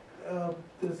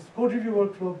this code review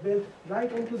workflow built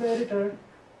right into the editor,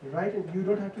 right? And you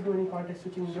don't have to do any context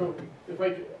switching. So if I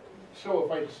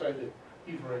decide that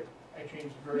he's right, I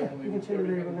change the variable you name. can change the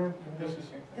variable name. This is the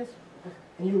same. Yes.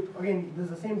 And you again, there's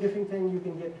the same diffing thing.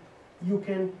 You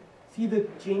can see the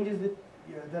changes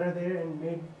that are there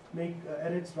and make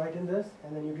edits right in this,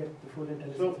 and then you get the full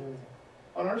IntelliSense and everything.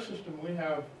 On our system, we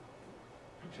have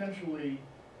potentially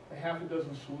a half a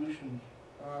dozen solutions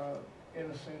in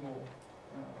a single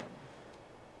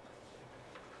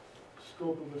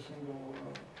scope of a single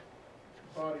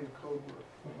body of code work.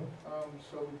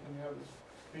 So we can have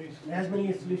as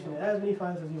many solutions, as many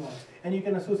files as you want. And you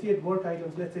can associate work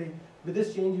items. Let's say with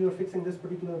this change you're fixing this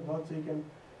particular bug, so you can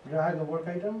drag a work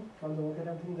item from the work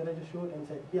item thing that I just showed and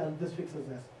say, yeah, this fixes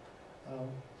this.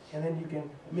 And then you can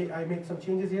make some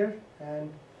changes here,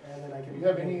 and then I can. Do you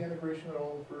have any integration at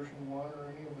all with version 1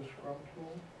 or any of the Scrum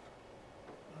tools?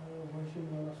 Version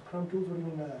 1 of Scrum tools, what do you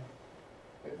mean by that?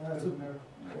 It doesn't matter.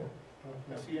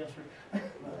 That's the answer. I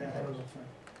don't know, sorry.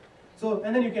 So,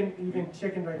 and then you can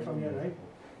check and write from here, right?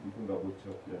 You can double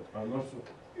check, yeah. And also,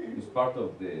 it's part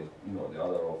of the, the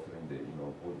other offering,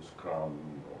 all the Scrum,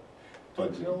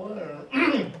 Bugzilla or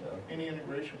any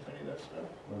integration with any of that stuff?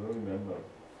 I don't remember.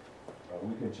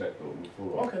 We can check though, we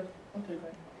follow up. Okay,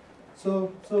 great.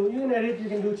 So you can edit, you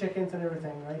can do check-ins and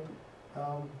everything, right?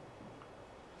 So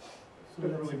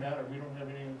Doesn't let's really see. matter, we don't have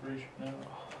any integration now.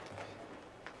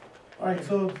 Alright,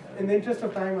 so in the interest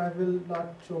of time, I will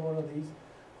not show more of these.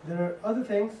 There are other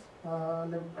things. I'll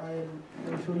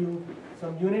show you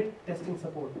some unit testing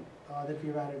support that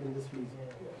we've added in this release.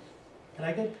 Can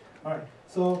I get? Alright,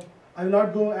 so I will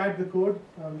not go add the code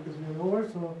because we're over.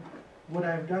 So what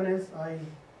I've done is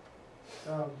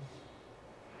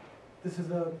this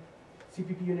is a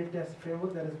CPP unit test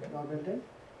framework that is now built in,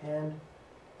 and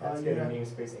That's you getting have-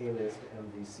 namespace alias to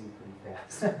MVC pretty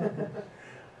fast.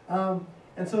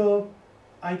 and so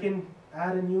I can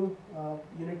add a new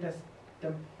unit test.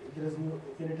 There is new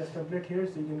unit test template here,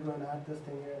 so you can go and add this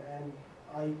thing here. And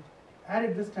I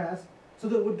added this task. So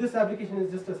this application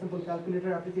is just a simple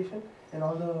calculator application, and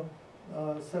all the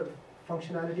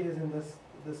functionality is in this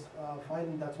file,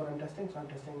 and that's what I'm testing. So I'm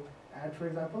testing add, for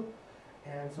example,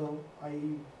 and so I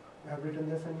have written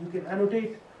this, and you can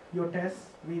annotate your tests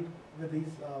with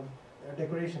these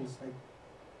decorations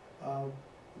like.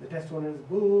 The test owner is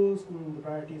boost, and the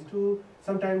priority is 2.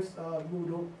 Sometimes you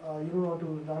don't want to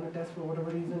run a test for whatever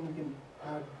reason. You can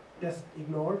add test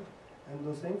ignored and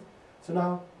those things. So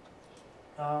now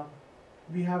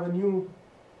we have a new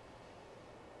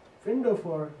window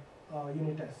for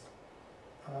unit tests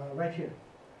right here.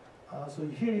 So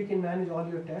here you can manage all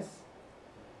your tests.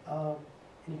 And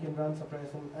you can run suppress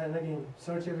and again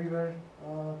search everywhere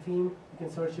theme. You can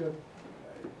search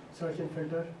and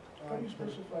filter. How do you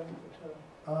specify the test?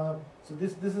 So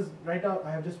this is right now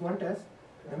I have just one test.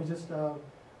 Let me just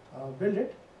build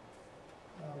it.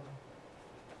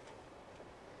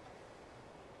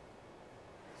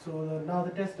 So now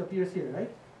the test appears here, right?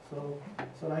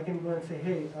 So I can go and say,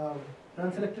 hey,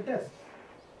 run selected test.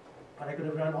 Or I could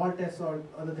have run all tests or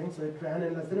other things. So it ran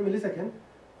in less than a millisecond.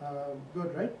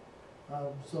 Good, right?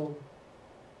 So,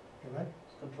 okay, right?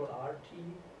 Control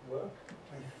RT work,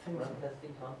 I think run so.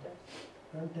 testing context,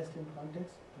 Run test in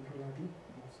context. Control RT.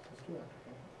 Let's do that.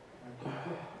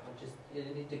 Okay. which is,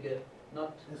 you need to get,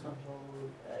 not This one. control,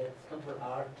 it's control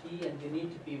RT, and you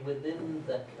need to be within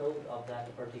the code of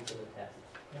that particular test.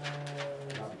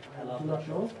 I do not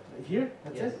know. Here,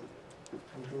 that's Yes. it.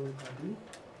 Control RT.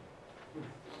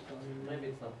 Maybe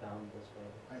it's not bound this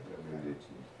way.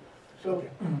 So, Okay.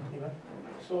 Eva?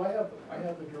 so I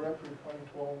have the directory pointing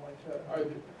to all my tests.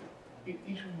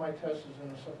 Each of my tests is in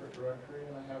a separate directory,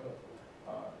 and I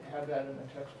have that in a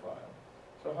text file.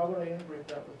 So how would I integrate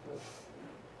that with this?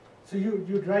 So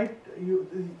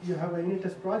you have a unit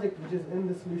test project which is in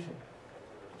the solution.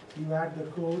 You add the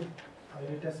code,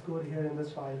 unit test code here in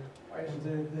this file. I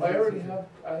already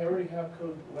have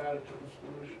code added to the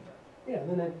solution. Yeah,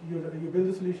 then you build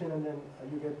the solution and then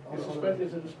you get all of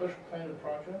Is it a special kind of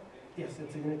project? Yes,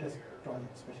 it's a unit test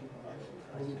project, special project.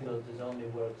 I And you can- suppose this only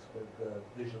works with the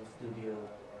Visual Studio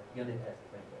unit test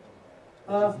framework,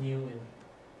 Uh, which is new in,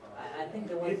 I think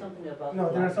there was something about.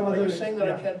 No, there are some Are other. you saying that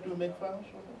I yeah. can't do make files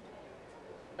with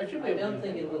it? I should be I able to. don't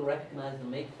think it will recognize the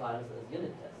make files as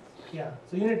unit tests. Yeah,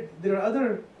 so there are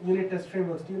other unit test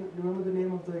frameworks. Do you remember the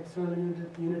name of the external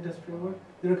unit test framework?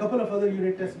 There are a couple of other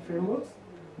unit test frameworks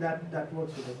that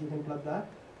works with it. You can plug that.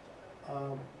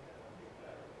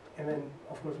 And then,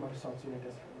 of course, Microsoft's unit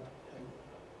test framework.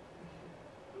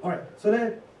 All right, so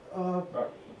then,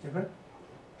 okay.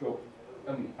 So,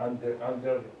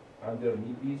 under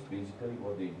NIBIs, basically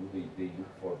what they do, they look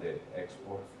for the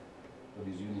export for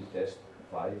this unit test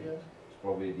file. Yes, It's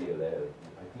probably a DLL.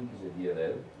 I think it's a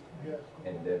DLL. yes,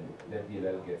 And then that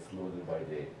DLL gets loaded by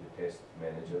the test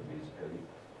manager, basically.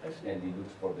 I see. And he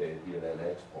looks for the DLL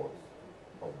export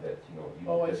of that, unit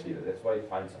Oh, I test see. DLL. That's why it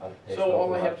finds alt test So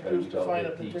all I have to do is automatically to without find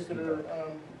a the TXT particular,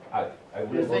 file. I You're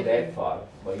wouldn't go thinking- that far,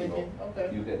 but thinking,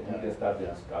 okay. you can Yeah. start the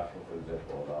discussion, for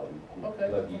example, about Okay,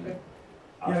 plug in okay.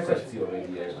 Yeah, assets you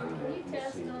already have. Can you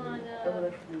test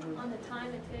on the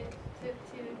time it took to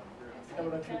execute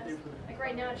the test? Like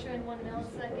right now it's showing 1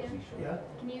 millisecond. Yeah.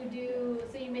 Can you do,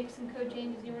 say you make some code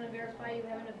changes and you want to verify you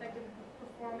have an effective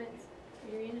performance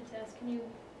for your unit test, can you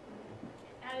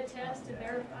add a test to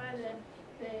verify that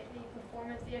the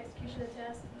performance, the execution of the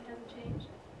test hasn't changed?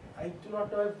 I do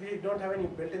not know if we don't have any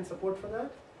built-in support for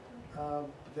that.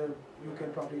 There, you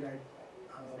can probably write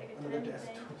Like a another time test.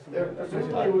 thing. There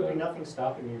presumably would be nothing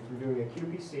stopping you from doing a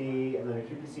QPC and then a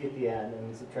QPC at the end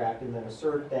and subtract and then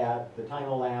assert that the time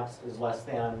elapsed is less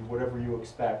than whatever you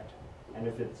expect. And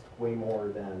if it's way more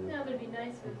than. No, but it'd be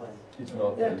nice if complain. It's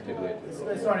not Yeah. integrated.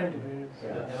 It's not integrated.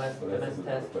 Yeah. MS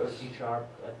test for C#,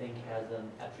 I think, has an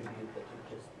attribute that you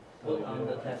just put on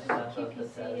the test set of the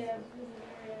QPC, test. yeah.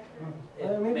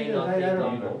 It Maybe may the- not I be don't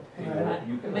done. know.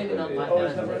 You can Maybe not my Oh,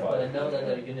 is that test, right? but I know that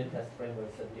there are unit test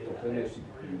frameworks that do So that. can you see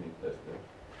the unit test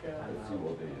there? Yeah. Let's see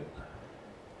what they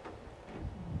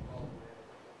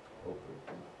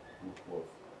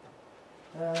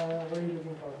What are you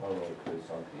looking for? Oh, no, there's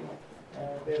something.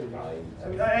 There we go.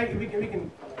 Lines. We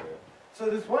can. So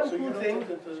this one So you cool don't thing, think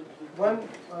that the one,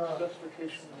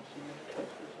 specification of the unit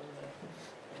test is in there?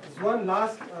 this one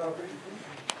last,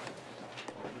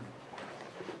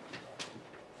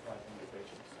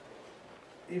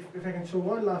 if I can show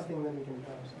one last thing, then we can.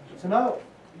 So now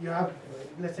you have,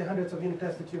 let's say, hundreds of unit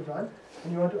tests that you've run,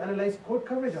 and you want to analyze code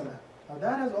coverage on that. Now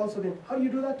that has also been, how do you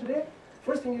do that today?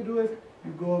 First thing you do is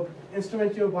you go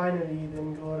instrument your binary,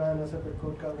 then go run a separate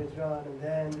code coverage run, and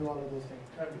then do all of those things.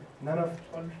 None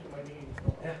of. Plunge to my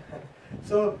knees.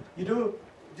 So you do,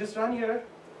 just run here,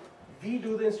 we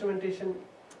do the instrumentation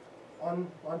on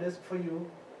disk for you,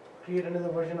 create another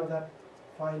version of that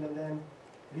file, and then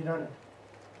we run it.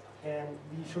 And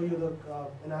we show you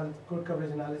the code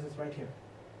coverage analysis right here.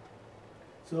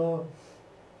 So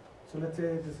let's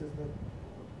say this is the,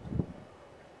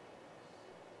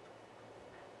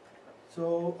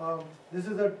 this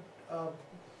is the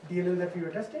DLL that we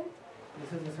were testing.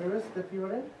 This is the service that we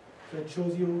were in. So it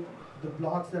shows you the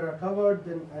blocks that are covered,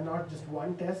 then and not just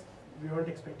one test. We weren't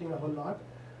expecting a whole lot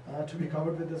to be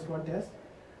covered with this one test.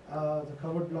 The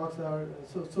covered blocks are,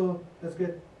 so let's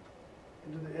get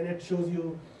into the, and it shows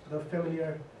you the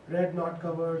familiar red not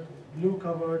covered, blue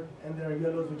covered, and there are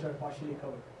yellows which are partially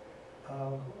covered.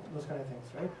 Those kind of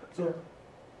things, right? So,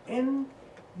 and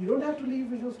you don't have to leave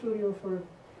Visual Studio for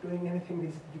doing anything.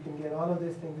 You can get all of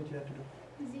these things that you have to do.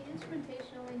 Is the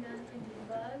instrumentation only done in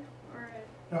debug, or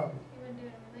No. you would do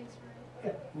it in release,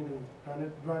 right? Yeah, you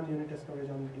know, run unit test coverage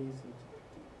on release.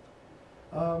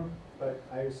 But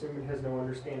I assume it has no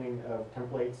understanding of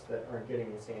templates that aren't getting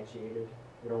instantiated.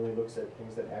 It only looks at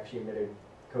things that actually emitted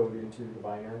code into the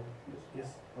binary.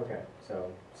 Yes. Okay,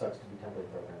 so sucks to be template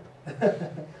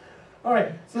programmed. All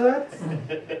right, so that's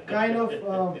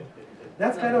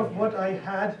kind of what I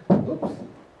had. Oops.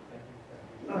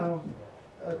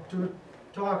 To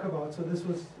talk about. So this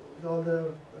was all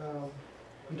the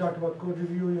we talked about code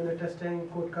review, unit testing,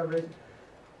 code coverage.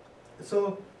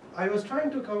 So I was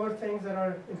trying to cover things that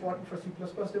are important for C++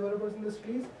 developers in this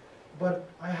release, but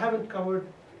I haven't covered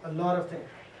a lot of things.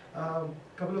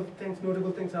 Couple of things,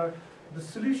 notable things are the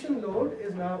solution load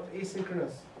is now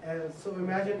asynchronous. So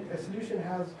imagine a solution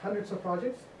has hundreds of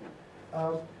projects.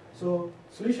 So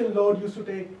solution load used to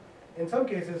take, in some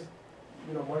cases,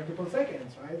 multiple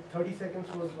seconds, right? 30 seconds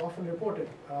was often reported.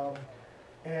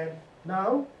 And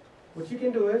now, what you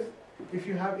can do is, if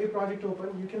you have a project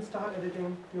open, you can start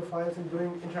editing your files and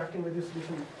interacting with your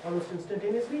solution almost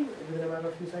instantaneously within a matter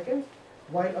of a few seconds,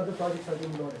 while other projects are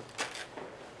being loaded.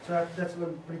 So that's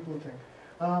one pretty cool thing.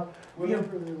 What order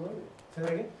are they loaded? Say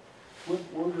that again? What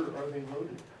order are they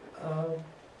loaded?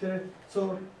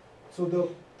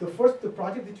 The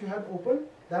project that you have open,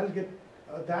 that'll get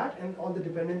that, and all the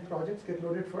dependent projects get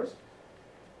loaded first,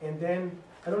 and then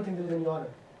I don't think there's any order.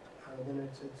 Then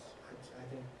it's I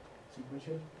think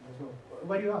sequential. There's no.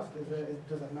 Why do you ask?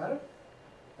 Does that matter?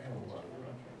 I have a lot of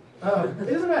runs.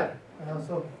 It doesn't matter.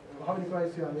 So how many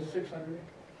projects do you have? 600?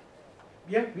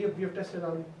 Yeah, we have tested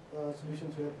on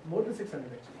solutions with more than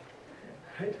 600 actually.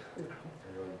 Right?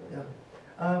 Yeah.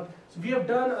 So we have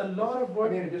done a lot of I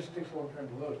work. mean, it just takes a long time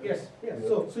to load. Yes, yes.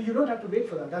 So you don't have to wait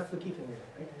for that. That's the key thing here,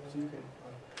 right? So you can.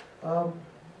 How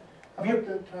about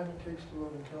the time it takes to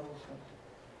load IntelliSense?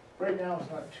 Right now, it's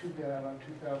not too bad on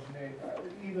 2008.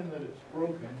 Even that it's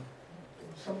broken,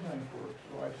 it sometimes works,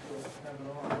 so I still have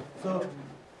it on.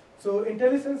 So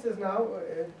IntelliSense is now,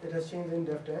 it has changed in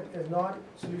Dev 10, is not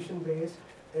solution based,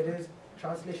 it is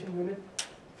translation unit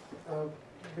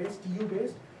based, TU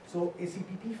based. So a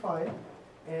CPP file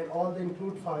and all the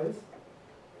include files,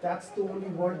 that's the only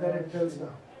word that it builds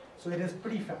now. So it is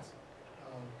pretty fast.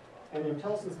 And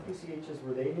IntelliSense PCHs,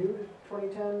 were they new to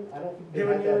 2010? I don't think They they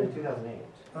were had that new. in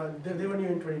 2008. They were new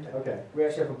in 2010. Okay, we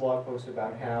actually have a blog post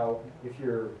about how if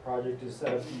your project is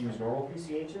set up to use normal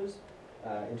PCHs,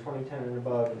 in 2010 and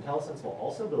above, IntelliSense will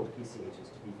also build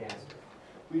PCHs to be faster.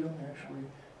 We don't actually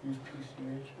use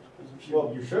PCHs because it's.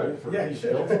 Well, you should for Yeah, you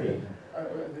should. build speed.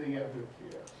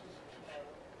 Yes.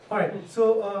 All right,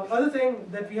 so other thing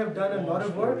that we have done a lot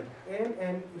of work in,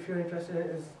 and if you're interested in,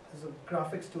 is a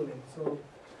graphics tooling. So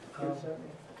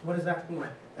what does that mean?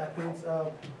 That means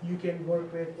you can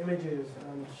work with images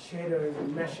and shaders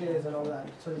and meshes and all that.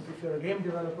 So if you're a game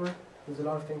developer, there's a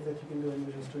lot of things that you can do in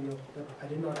Visual Studio that I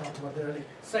did not talk about. There are like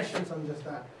sessions on just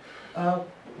that.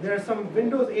 There are some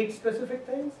Windows 8 specific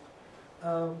things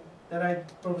that I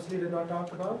purposely did not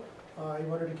talk about. I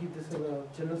wanted to keep this as a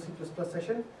general C++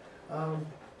 session.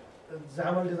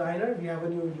 XAML designer, we have a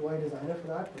new UI designer for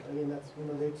that, but again, that's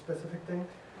Windows 8 specific thing.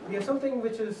 We have something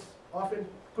which is often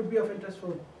could be of interest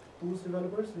for Boost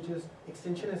developers, which is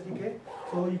extension SDK.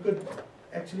 So you could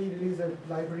actually released a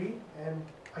library, and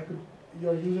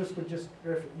your users could just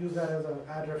use that as an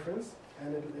ad reference,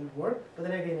 and it'll work. But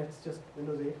then again, it's just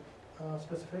Windows 8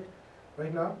 specific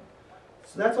right now.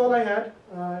 So that's all I had.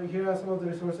 Here are some of the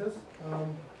resources.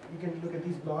 You can look at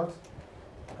these blogs.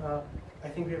 I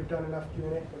think we have done enough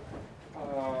Q&A. I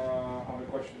have a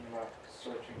question about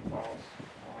searching files.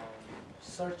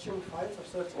 Searching files or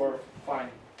searching? Or find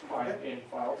Okay. any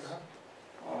files.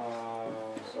 So I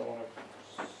want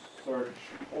to search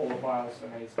all the files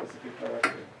in a specific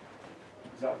directory.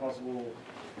 Is that possible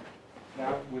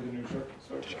now with the new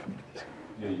search?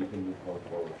 Yeah, you can do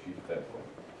Control Shift F.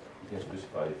 You can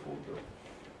specify a folder.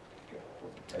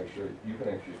 Actually, you can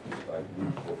actually specify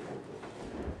group for folders.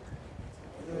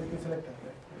 You can select that,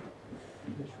 right?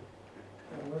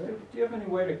 Do you have any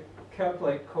way to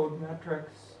calculate code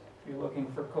metrics? If you're looking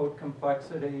for code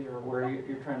complexity, or where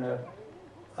you're trying to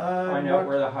find out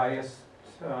where the highest,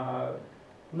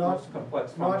 most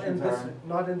complex functions are?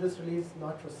 Not in this release,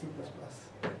 not for C++.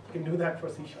 You can do that for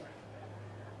C#.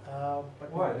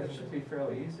 But Why? That should be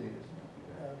fairly easy, isn't it?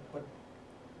 But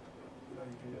you know,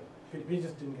 you can do it. We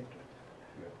just didn't get to it.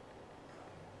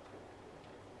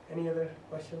 Any other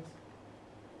questions?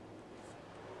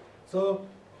 So,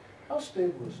 How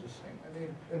stable is this thing? I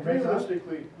mean, And right now?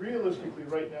 realistically,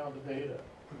 right now, the beta,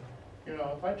 you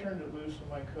know, if I turned it loose in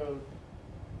my code,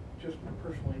 just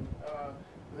personally,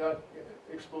 without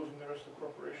exposing the rest of the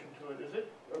corporation to it, is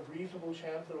it a reasonable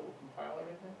chance that it will compile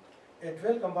everything? it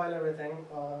will compile everything.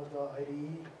 The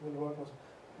IDE will work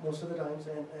most of the times.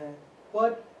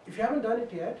 But if you haven't done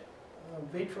it yet,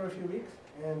 wait for a few weeks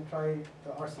and try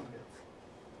the RC builds.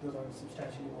 Those are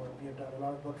substantially more. We have done a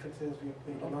lot of bug fixes. We have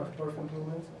made a lot of perf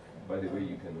improvements. By the way,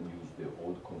 you can use the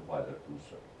old compiler too,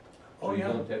 sir. So Oh, you yeah.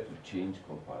 don't have to change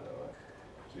compiler, right?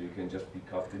 So you can just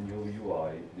pick up the new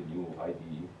UI, the new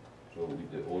IDE. So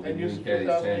with the all the And new use the 2008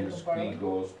 IntelliSense, compiler?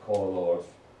 Squiggles, colors,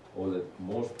 all that,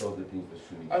 most of the things that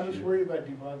Sumit I'm just shared. worried about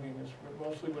debugging is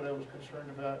mostly what I was concerned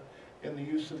about in the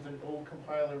use of the old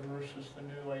compiler versus the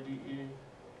new IDE.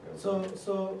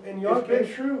 So in your case,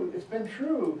 It's been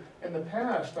true in the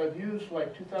past. I've used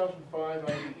like 2005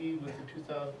 IDE with the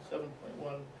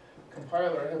 2007.1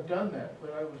 compiler. I have done that,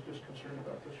 but I was just concerned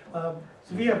about this one.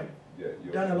 so we have Yeah,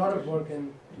 your done a lot of work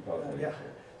in 2008. yeah.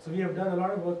 So we have done a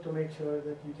lot of work to make sure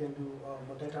that you can do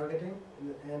multi-targeting,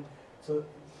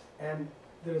 and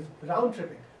there is round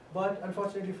tripping. But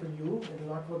unfortunately for you, it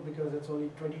will not work because it's only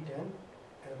 2010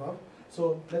 and above.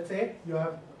 So let's say you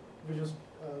have this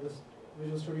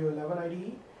Visual Studio 11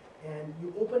 IDE, and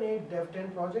you open a Dev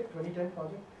 10 project, 2010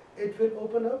 project. It will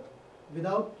open up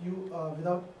without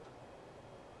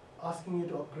asking you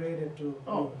to upgrade it to.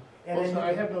 Oh. And Well, then so you I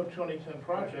can- have no 2010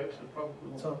 projects. It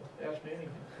probably So- won't ask me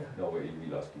anything. No way, you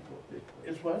will ask you to update.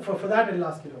 It's what? For that, it'll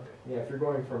ask you to upgrade. Yeah, if you're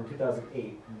going from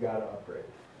 2008, you gotta upgrade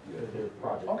Yeah. their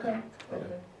project. Okay,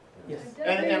 okay. Yes.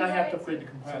 And I have to upgrade the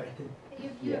compiler.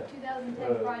 If you have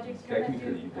 2010 projects, you don't have to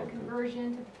technically you do a don't.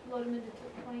 conversion to load them into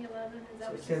 2011, is that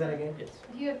So what say you that said? again. Yes.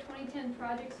 If you have 2010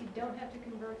 projects, you don't have to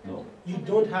convert them No. to. You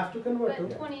don't have to convert But to.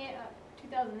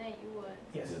 2008 you would.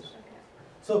 Yes. Yes. Okay.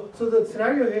 So the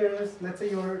scenario here is, let's say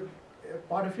you're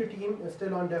part of your team is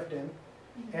still on Dev 10,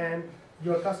 and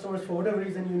your customers, for whatever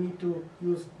reason, you need to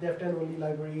use Dev 10 only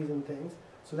libraries and things,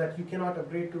 so that you cannot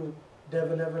upgrade to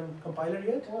Dev 11 compiler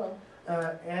yet. Well,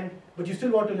 But you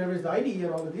still want to leverage the IDE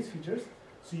and all of these features,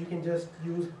 so you can just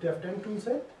use Dev 10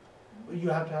 toolset. You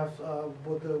have to have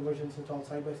both the versions installed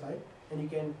side by side, and you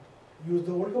can use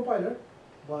the old compiler,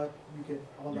 but you get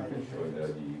all You the can IDE show the features.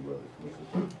 IDE where the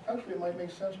tools are. actually, it might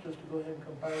make sense just to go ahead and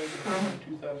compile it with the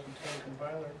 2010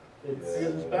 compiler. It's,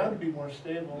 Because it's bound to be more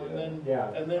stable, and yeah,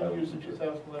 then use the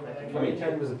 2011 IDE.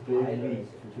 2010 was a big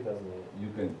leap from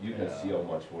 2008. You can see how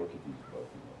much work it is, but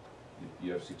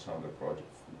you have 600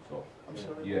 projects, so I'm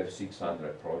sorry. you have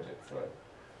 600 projects, right?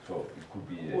 So it could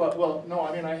be. Well, no,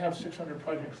 I mean, I have 600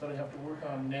 projects that I have to work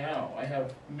on now. I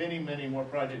have many, many more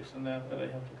projects than that I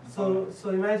have to compile. So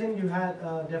imagine you had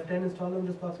Dev 10 installed on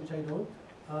this box, which I don't.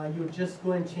 You just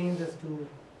go and change this to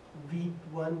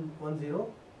V110,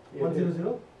 Yeah,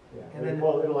 100. Yeah, And then-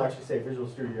 well, it'll actually say Visual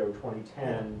Studio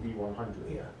 2010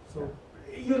 V100. Yeah, so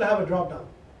you'll have a drop down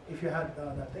if you had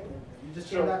that thing. You just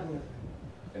change So- that. And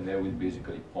And that will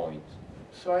basically point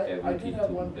So I did everything have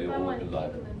to one, the If I old wanted to keep them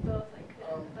library. in both, I could.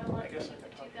 If I I wanted to guess I keep the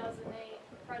could talk about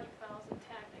 2008 project files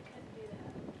intact, I couldn't do that,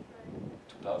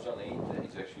 right? 2008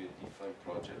 is actually a different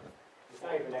project. It's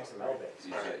not even XML based.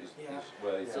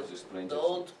 Well, it's So just plain the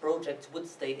old projects would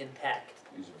stay intact,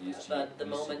 It's VSG, but the VSG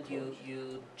moment project.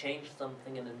 you change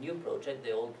something in a new project,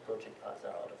 the old project files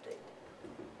are out of date.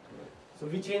 So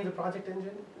we changed the project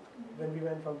engine when we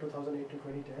went from 2008 to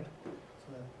 2010. So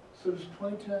So does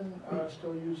 2010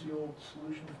 still use the old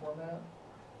solution format?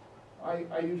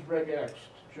 I use regex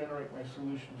to generate my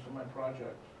solutions in my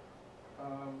project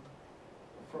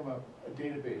from a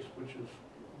database, which is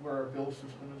where our build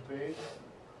system is based.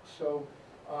 So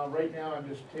right now I'm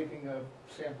just taking a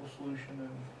sample solution and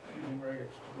using regex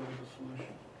to build the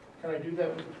solution. Can I do that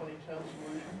with the 2010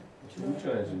 solution? The solution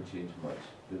hasn't changed much.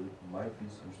 There might be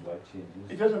some slight changes.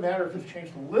 It doesn't matter if it's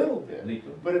changed a little bit,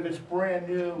 Little. but if it's brand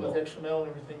new with No. XML and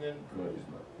everything, then No, it's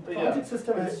not. but Project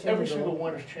system has it's- every changed a single lot.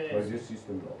 one has But changed. this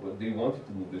system, no. Well, they wanted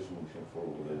to move the solution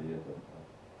forward earlier, but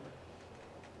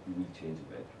we will change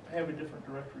eventually. I have a different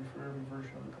directory for every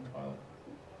version of the compiler.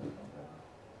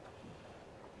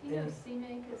 Do you know if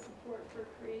CMake has support for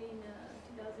creating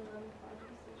 2011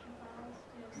 project decision files?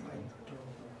 Do you know if CMake's got-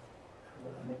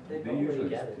 They They probably usually,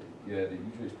 get it. yeah, they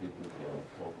usually stick with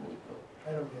top code.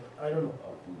 I don't get it, I don't know.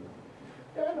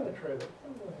 Yeah, I'm gonna try that.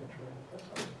 I'm gonna try that. That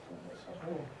sounds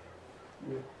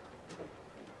cool.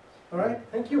 All right,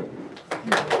 thank you.